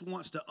really just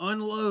wants to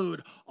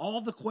unload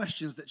all the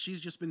questions that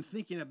she's just been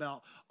thinking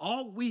about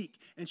all week.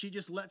 And she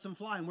just lets them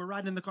fly. And we're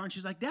riding in the car and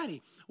she's like,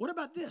 Daddy, what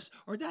about this?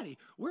 Or Daddy,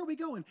 where are we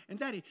going? And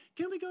Daddy,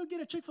 can we go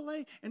get a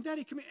Chick-fil-A? And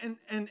Daddy, come here.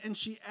 And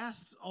she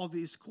asks all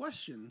these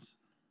questions.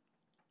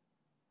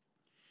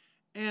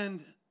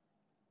 And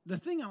the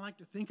thing I like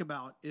to think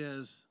about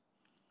is,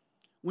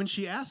 when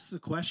she asks a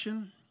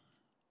question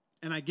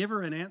and I give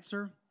her an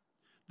answer,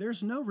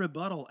 there's no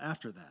rebuttal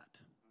after that.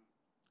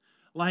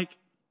 Like,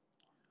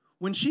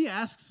 when she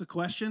asks a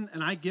question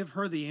and I give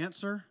her the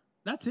answer,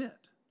 that's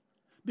it.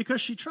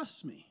 Because she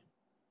trusts me.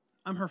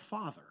 I'm her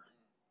father.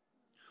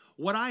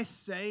 What I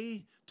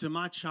say to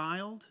my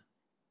child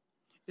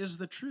is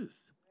the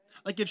truth.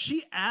 Like, if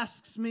she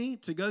asks me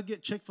to go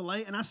get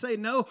Chick-fil-A and I say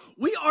no,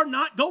 we are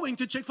not going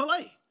to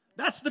Chick-fil-A.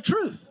 That's the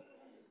truth.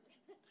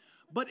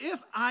 But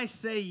if I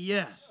say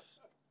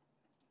yes,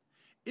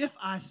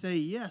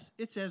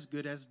 it's as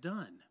good as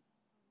done.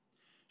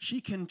 She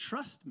can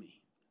trust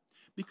me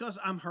because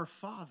I'm her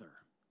father.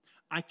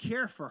 I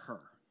care for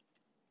her.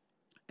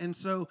 And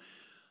so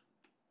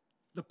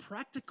the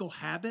practical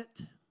habit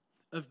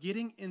of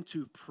getting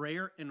into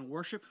prayer and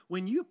worship,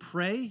 when you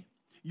pray,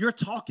 you're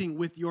talking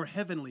with your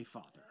heavenly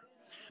Father.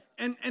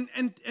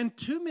 And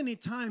too many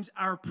times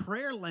our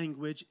prayer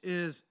language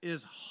is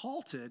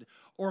halted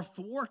or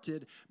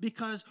thwarted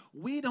because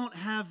we don't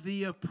have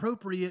the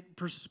appropriate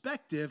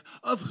perspective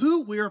of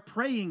who we're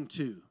praying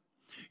to.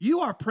 You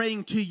are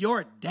praying to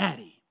your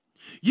daddy.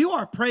 You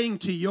are praying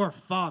to your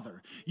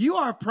Father. You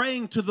are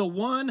praying to the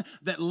one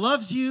that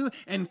loves you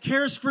and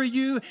cares for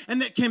you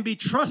and that can be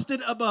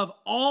trusted above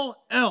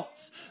all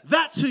else.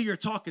 That's who you're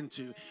talking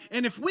to.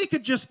 And if we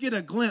could just get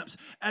a glimpse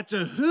as to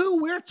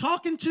who we're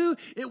talking to,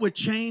 it would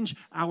change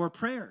our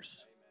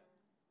prayers.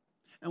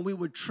 And we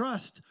would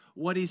trust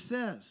what he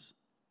says.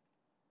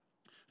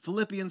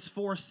 Philippians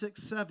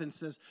 4:6-7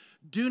 says,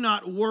 do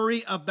not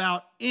worry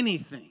about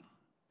anything.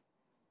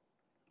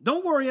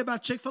 Don't worry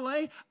about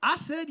Chick-fil-A. I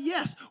said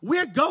yes,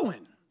 we're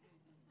going.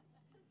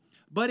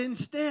 But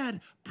instead,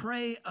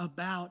 pray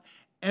about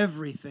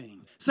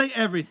everything. Say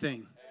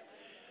everything.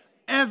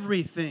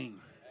 Everything.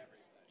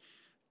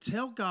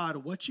 Tell God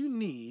what you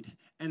need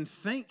and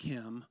thank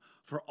him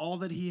for all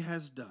that he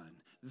has done.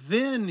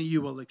 Then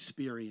you will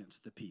experience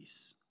the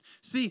peace.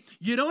 See,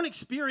 you don't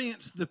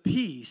experience the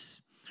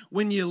peace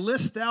when you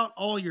list out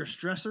all your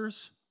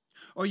stressors,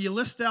 or you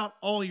list out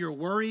all your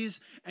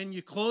worries and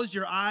you close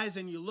your eyes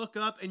and you look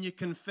up and you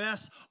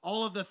confess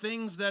all of the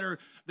things that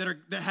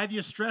have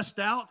you stressed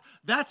out.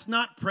 That's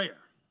not prayer.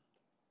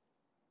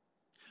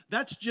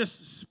 That's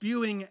just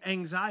spewing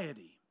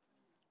anxiety.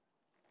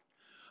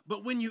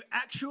 But when you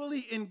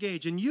actually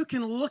engage and you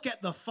can look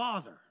at the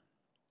Father,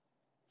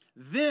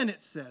 then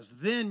it says,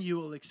 then you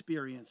will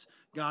experience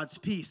God's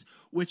peace,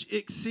 which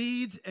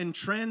exceeds and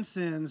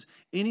transcends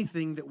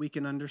anything that we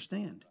can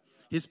understand.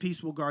 His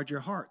peace will guard your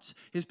hearts.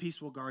 His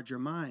peace will guard your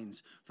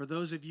minds. For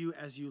those of you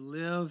as you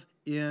live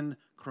in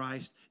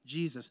Christ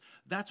Jesus,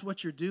 that's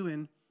what you're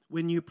doing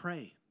when you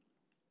pray.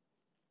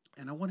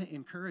 And I want to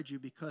encourage you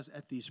because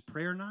at these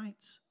prayer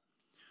nights,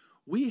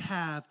 we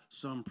have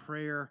some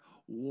prayer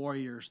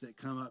warriors that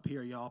come up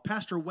here, y'all.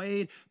 Pastor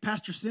Wade,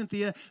 Pastor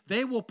Cynthia,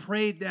 they will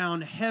pray down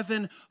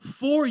heaven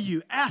for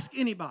you. Ask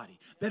anybody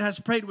that has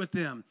prayed with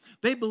them.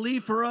 They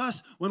believe for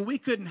us when we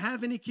couldn't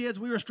have any kids.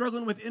 We were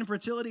struggling with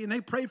infertility, and they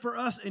prayed for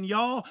us. And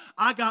y'all,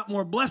 I got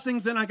more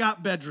blessings than I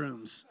got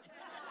bedrooms.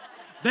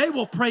 They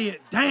will pray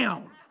it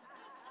down.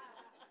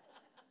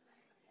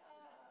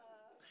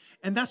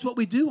 And that's what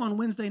we do on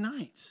Wednesday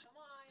nights.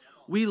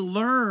 We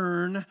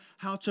learn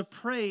how to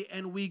pray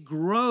and we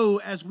grow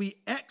as we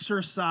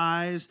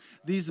exercise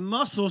these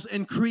muscles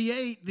and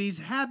create these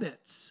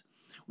habits.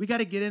 We got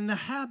to get in the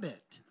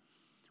habit.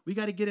 We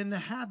got to get in the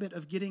habit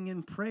of getting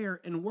in prayer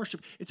and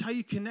worship. It's how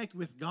you connect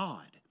with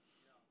God.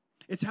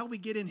 It's how we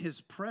get in his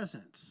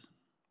presence.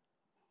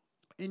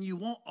 And you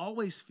won't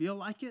always feel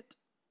like it.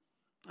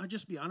 I'll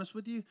just be honest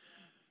with you.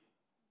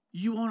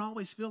 You won't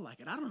always feel like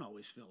it. I don't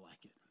always feel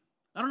like it.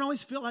 I don't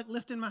always feel like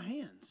lifting my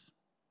hands.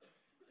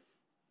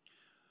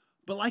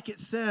 But like it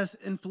says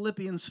in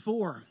Philippians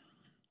 4,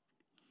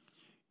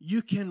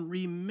 you can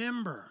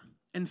remember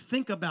and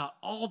think about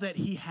all that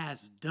he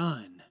has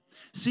done.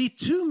 See,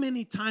 too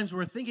many times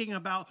we're thinking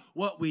about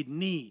what we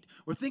need.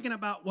 We're thinking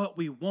about what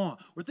we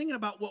want. We're thinking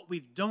about what we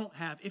don't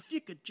have. If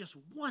you could just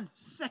 1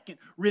 second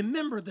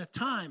remember the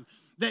time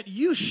that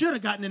you should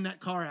have gotten in that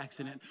car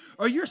accident,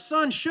 or your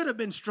son should have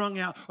been strung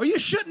out, or you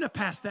shouldn't have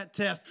passed that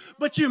test,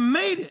 but you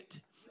made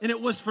it, and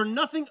it was for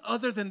nothing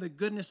other than the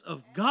goodness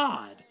of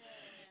God.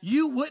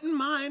 You wouldn't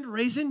mind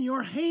raising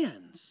your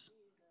hands.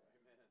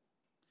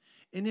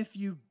 And if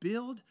you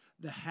build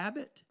the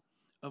habit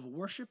of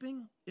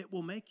worshiping, it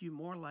will make you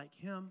more like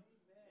him.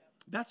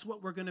 That's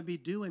what we're going to be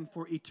doing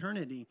for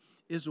eternity,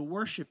 is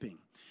worshiping.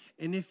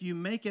 And if you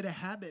make it a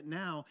habit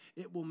now,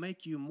 it will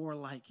make you more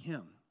like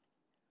him.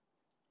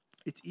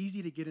 It's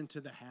easy to get into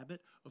the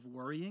habit of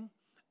worrying.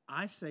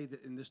 I say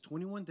that in this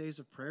 21 days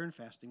of prayer and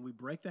fasting, we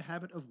break the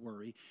habit of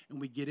worry and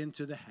we get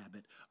into the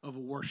habit of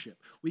worship.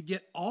 We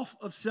get off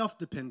of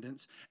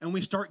self-dependence and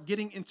we start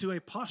getting into a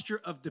posture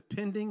of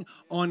depending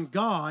on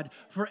God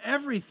for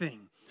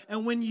everything.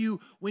 And when you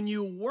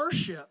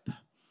worship,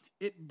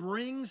 it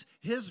brings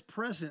his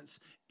presence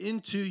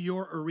into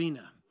your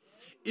arena.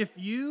 If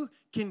you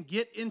can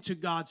get into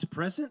God's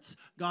presence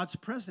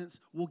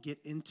will get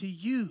into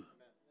you.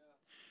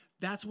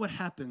 That's what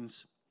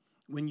happens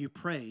when you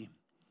pray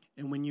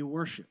and when you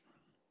worship.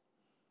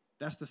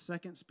 That's the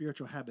second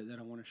spiritual habit that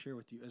I want to share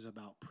with you, is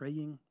about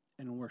praying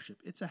and worship.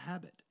 It's a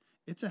habit.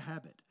 It's a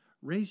habit.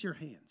 Raise your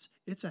hands.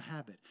 It's a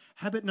habit.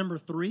 Habit number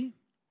 3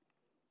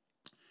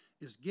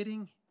 is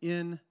getting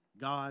in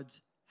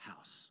God's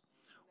house.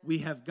 We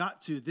have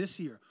got to, this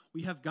year,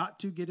 we have got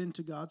to get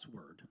into God's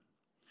word.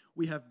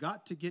 We have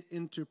got to get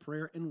into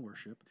prayer and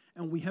worship,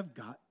 and we have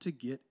got to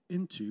get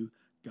into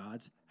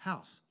God's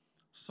house.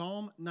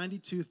 Psalm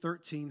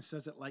 92:13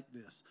 says it like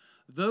this: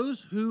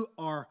 those who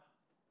are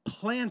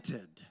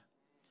planted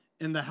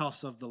in the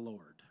house of the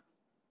Lord.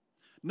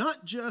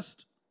 Not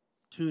just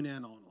tune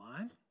in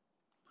online.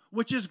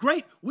 which is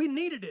great. We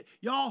needed it.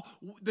 Y'all,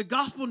 the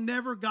gospel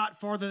never got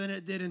farther than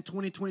it did in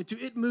 2022.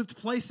 It moved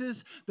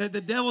places that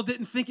the devil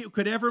didn't think it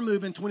could ever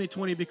move in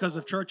 2020 because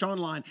of church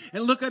online.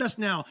 And look at us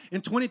now.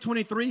 In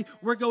 2023,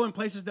 we're going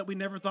places that we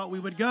never thought we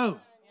would go.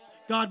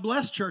 God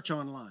bless church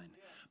online.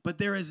 But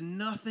there is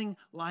nothing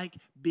like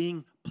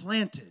being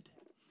planted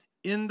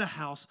in the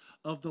house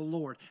of the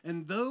Lord.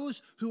 And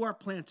those who are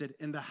planted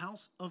in the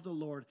house of the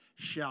Lord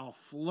shall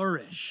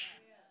flourish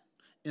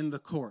in the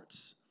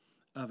courts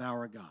of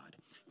our God.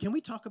 Can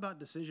we talk about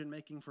decision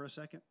making for a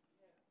second?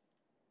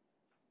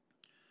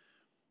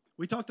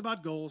 We talked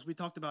about goals. We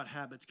talked about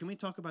habits. Can we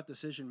talk about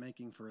decision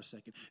making for a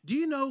second? Do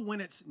you know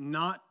when it's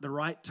not the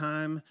right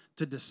time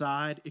to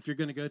decide if you're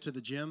going to go to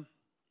the gym?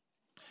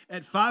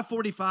 At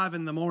 5:45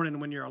 in the morning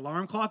when your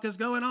alarm clock is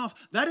going off,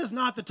 that is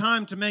not the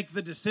time to make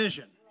the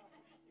decision.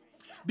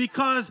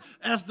 Because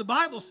as the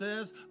Bible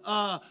says,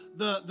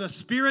 the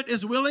spirit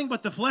is willing,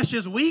 but the flesh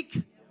is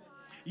weak.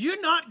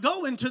 You're not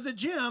going to the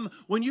gym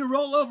when you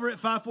roll over at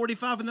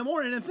 5:45 in the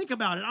morning and think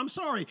about it. I'm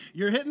sorry.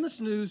 You're hitting the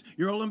snooze.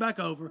 You're rolling back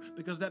over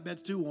because that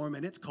bed's too warm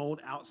and it's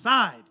cold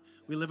outside.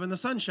 We live in the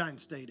sunshine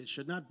state. It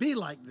should not be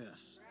like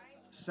this.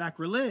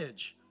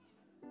 Sacrilege.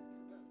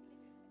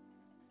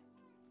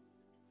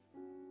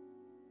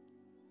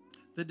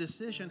 The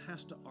decision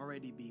has to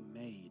already be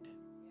made.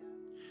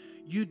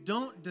 You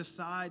don't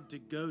decide to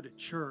go to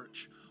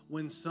church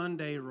when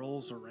Sunday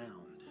rolls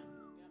around.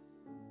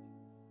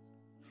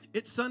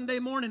 It's Sunday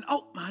morning.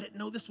 Oh, I didn't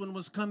know this one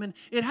was coming.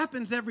 It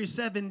happens every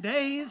 7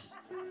 days.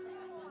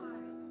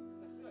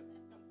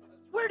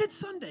 Where did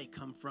Sunday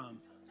come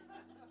from?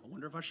 I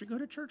wonder if I should go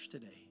to church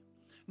today.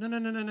 No.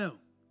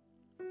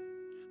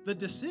 The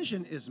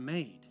decision is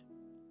made.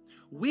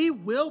 We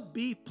will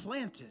be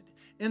planted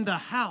in the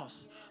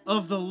house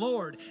of the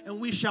Lord,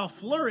 and we shall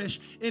flourish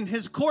in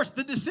his courts.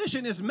 The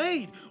decision is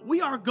made. We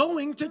are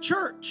going to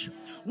church.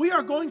 We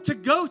are going to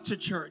go to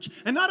church.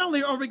 And not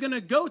only are we going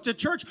to go to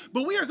church,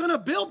 but we are going to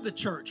build the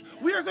church.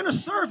 We are going to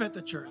serve at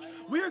the church.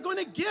 We are going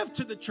to give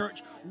to the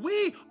church.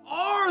 We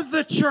are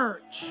the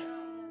church.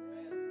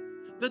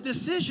 The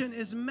decision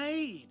is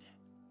made.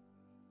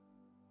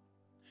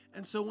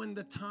 And so when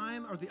the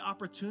time or the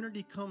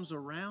opportunity comes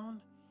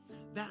around,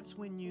 that's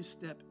when you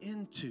step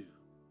into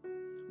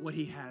what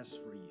he has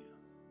for you,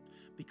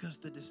 because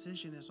the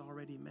decision is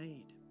already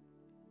made.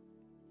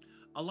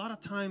 A lot of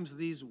times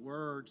these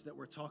words that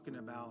we're talking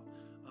about,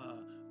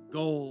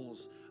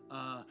 goals,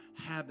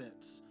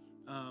 habits,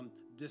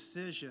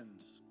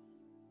 decisions,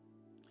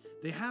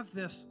 they have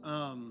this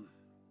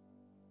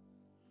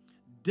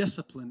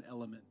discipline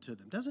element to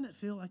them. Doesn't it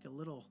feel a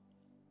little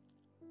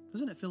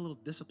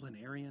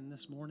disciplinarian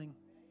this morning?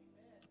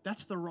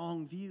 That's the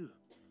wrong view.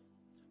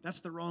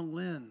 That's the wrong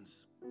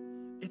lens.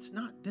 It's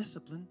not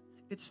discipline.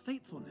 It's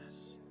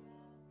faithfulness.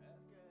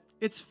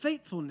 It's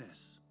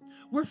faithfulness.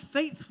 We're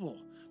faithful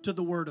to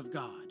the Word of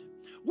God.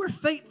 We're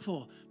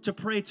faithful to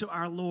pray to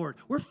our Lord.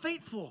 We're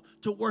faithful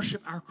to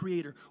worship our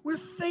Creator. We're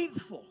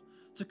faithful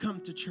to come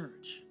to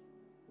church.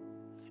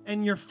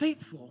 And you're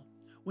faithful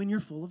when you're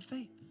full of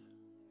faith.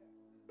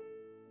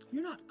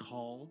 You're not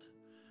called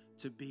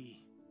to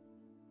be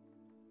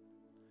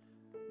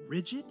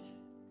rigid.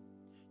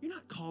 You're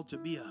not called to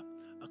be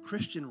a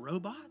Christian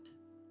robot.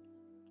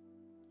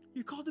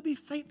 You're called to be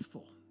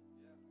faithful.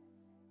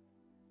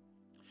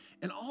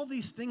 And all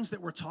these things that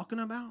we're talking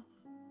about,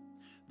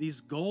 these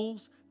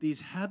goals,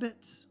 these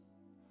habits,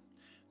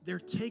 they're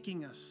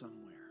taking us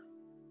somewhere.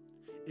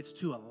 It's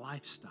to a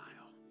lifestyle.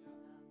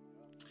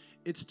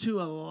 It's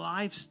to a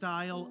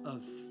lifestyle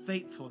of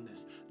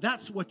faithfulness.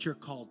 That's what you're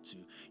called to.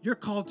 You're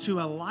called to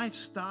a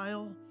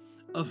lifestyle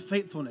of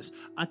faithfulness.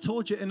 I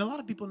told you, and a lot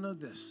of people know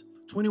this,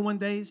 21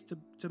 days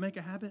to make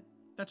a habit.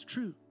 That's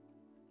true.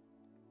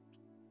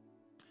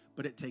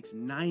 But it takes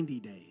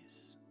 90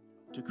 days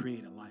to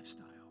create a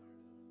lifestyle.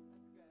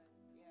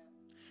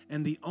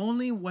 And the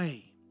only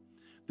way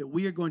that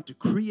we are going to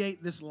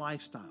create this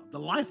lifestyle, the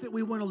life that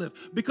we want to live,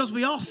 because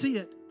we all see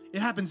it,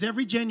 it happens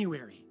every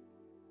January.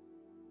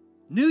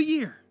 New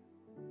year,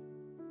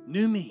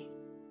 new me.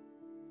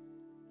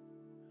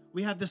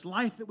 We have this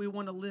life that we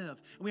want to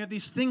live, and we have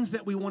these things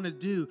that we want to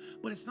do,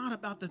 but it's not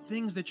about the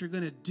things that you're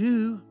going to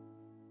do.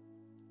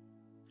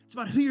 It's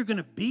about who you're going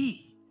to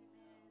be.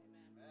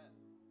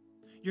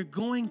 You're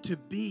going to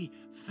be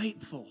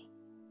faithful.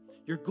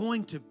 You're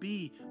going to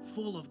be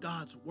full of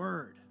God's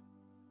word.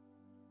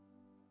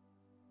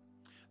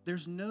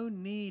 There's no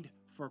need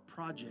for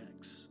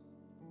projects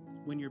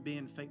when you're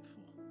being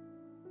faithful.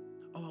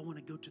 Oh, I want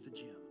to go to the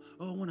gym.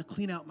 Oh, I want to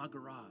clean out my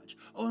garage.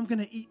 Oh, I'm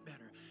going to eat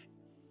better.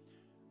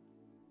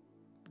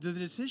 The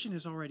decision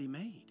is already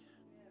made.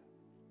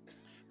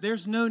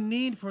 There's no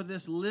need for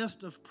this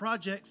list of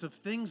projects of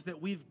things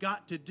that we've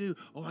got to do.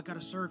 Oh, I got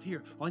to serve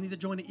here. Oh, I need to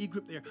join an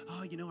e-group there.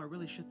 Oh, I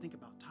really should think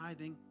about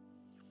tithing.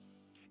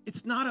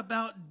 It's not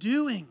about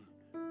doing.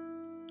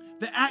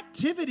 The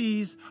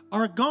activities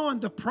are gone.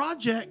 The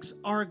projects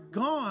are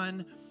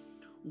gone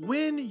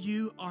when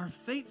you are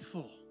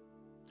faithful.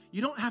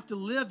 You don't have to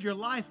live your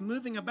life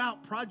moving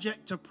about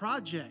project to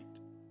project.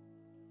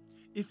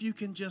 If you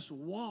can just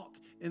walk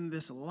in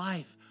this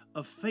life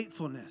of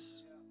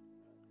faithfulness.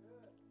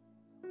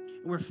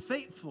 We're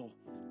faithful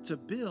to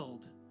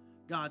build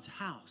God's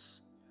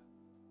house,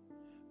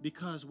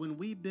 because when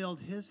we build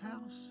his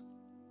house,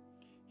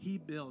 he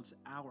builds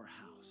our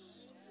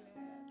house.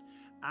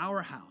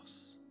 Our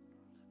house,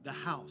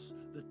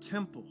 the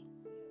temple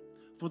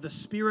for the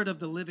Spirit of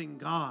the living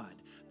God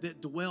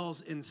that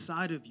dwells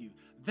inside of you.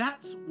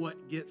 That's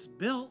what gets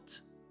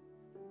built.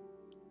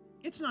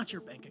 It's not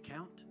your bank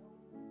account.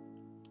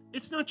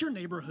 It's not your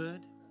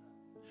neighborhood.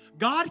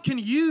 God can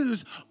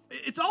use,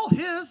 it's all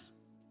his.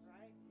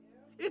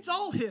 It's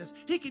all his.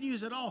 He can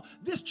use it all.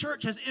 This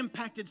church has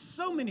impacted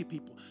so many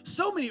people,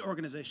 so many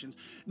organizations,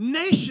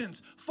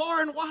 nations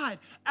far and wide,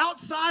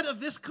 outside of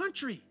this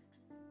country.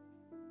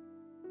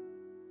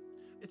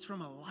 It's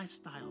from a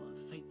lifestyle of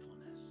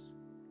faithfulness.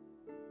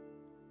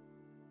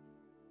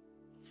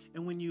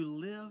 And when you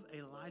live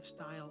a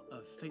lifestyle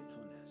of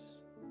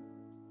faithfulness,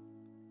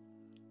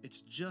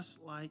 it's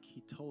just like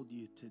he told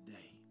you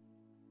today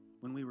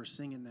when we were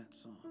singing that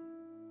song.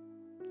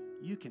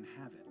 You can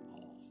have it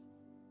all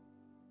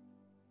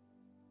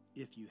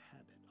if you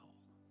have it all.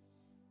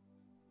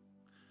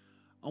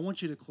 I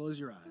want you to close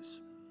your eyes.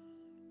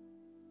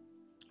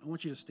 I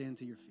want you to stand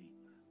to your feet.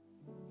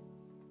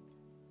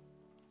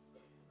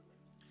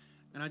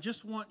 And I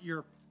just want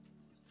your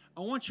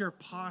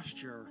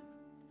posture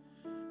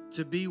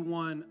to be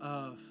one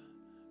of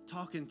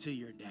talking to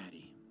your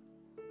daddy.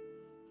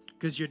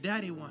 Because your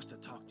daddy wants to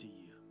talk to you.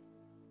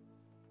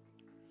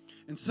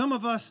 And some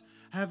of us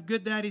have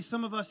good daddies.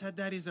 Some of us had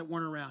daddies that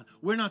weren't around.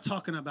 We're not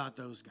talking about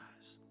those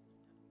guys.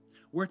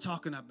 We're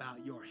talking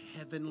about your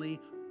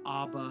heavenly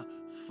Abba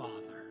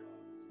Father.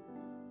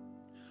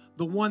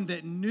 The one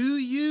that knew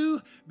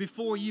you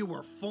before you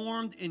were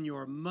formed in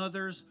your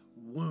mother's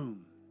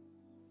womb.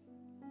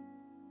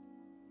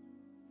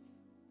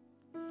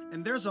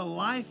 And there's a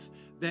life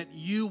that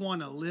you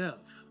want to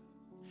live.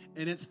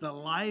 And it's the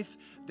life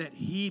that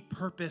he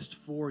purposed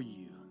for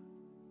you.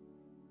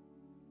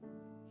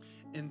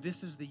 And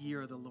this is the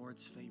year of the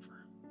Lord's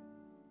favor.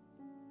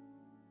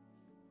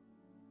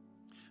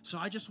 So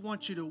I just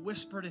want you to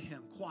whisper to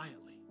him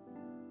quietly.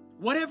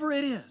 Whatever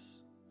it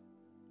is.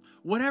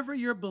 Whatever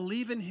you're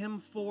believing him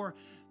for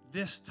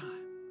this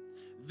time.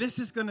 This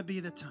is going to be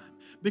the time.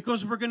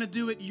 Because we're going to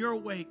do it your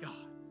way, God.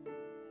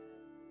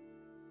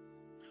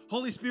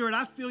 Holy Spirit,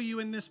 I feel you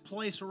in this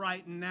place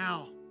right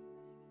now.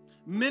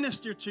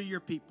 Minister to your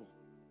people.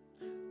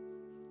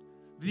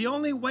 The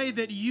only way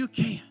that you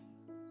can.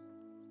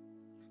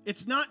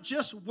 It's not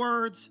just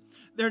words.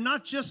 They're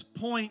not just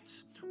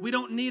points. We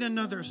don't need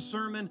another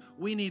sermon.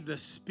 We need the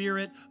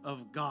Spirit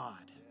of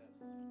God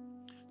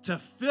to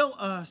fill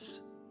us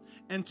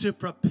and to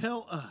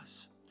propel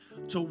us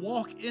to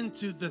walk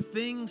into the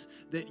things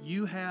that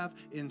you have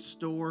in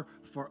store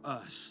for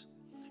us.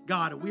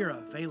 God, we are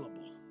available.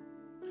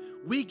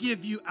 We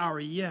give you our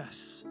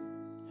yes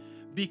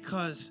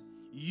because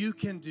you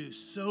can do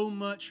so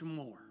much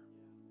more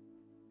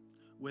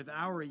with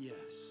our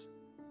yes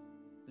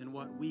than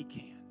what we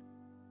can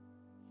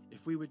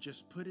if we would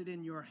just put it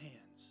in your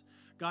hands.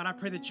 God, I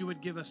pray that you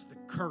would give us the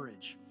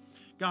courage.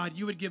 God,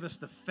 you would give us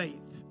the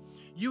faith.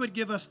 You would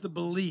give us the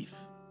belief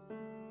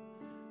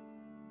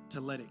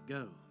to let it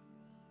go,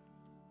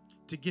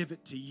 to give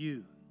it to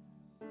you,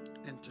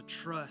 and to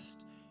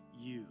trust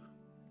you.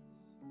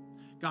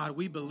 God,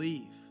 we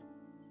believe.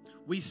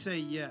 We say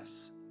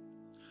yes.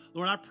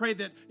 Lord, I pray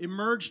that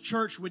Emerge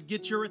Church would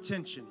get your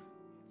attention.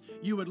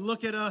 You would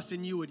look at us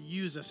and you would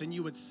use us and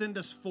you would send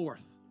us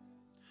forth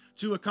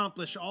to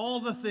accomplish all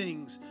the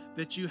things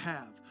that you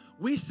have.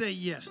 We say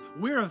yes.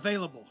 We're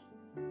available.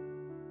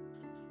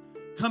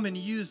 Come and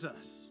use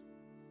us.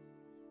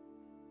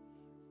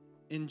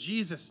 In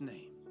Jesus'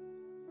 name,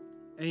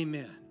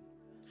 amen.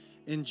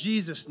 In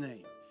Jesus'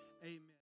 name.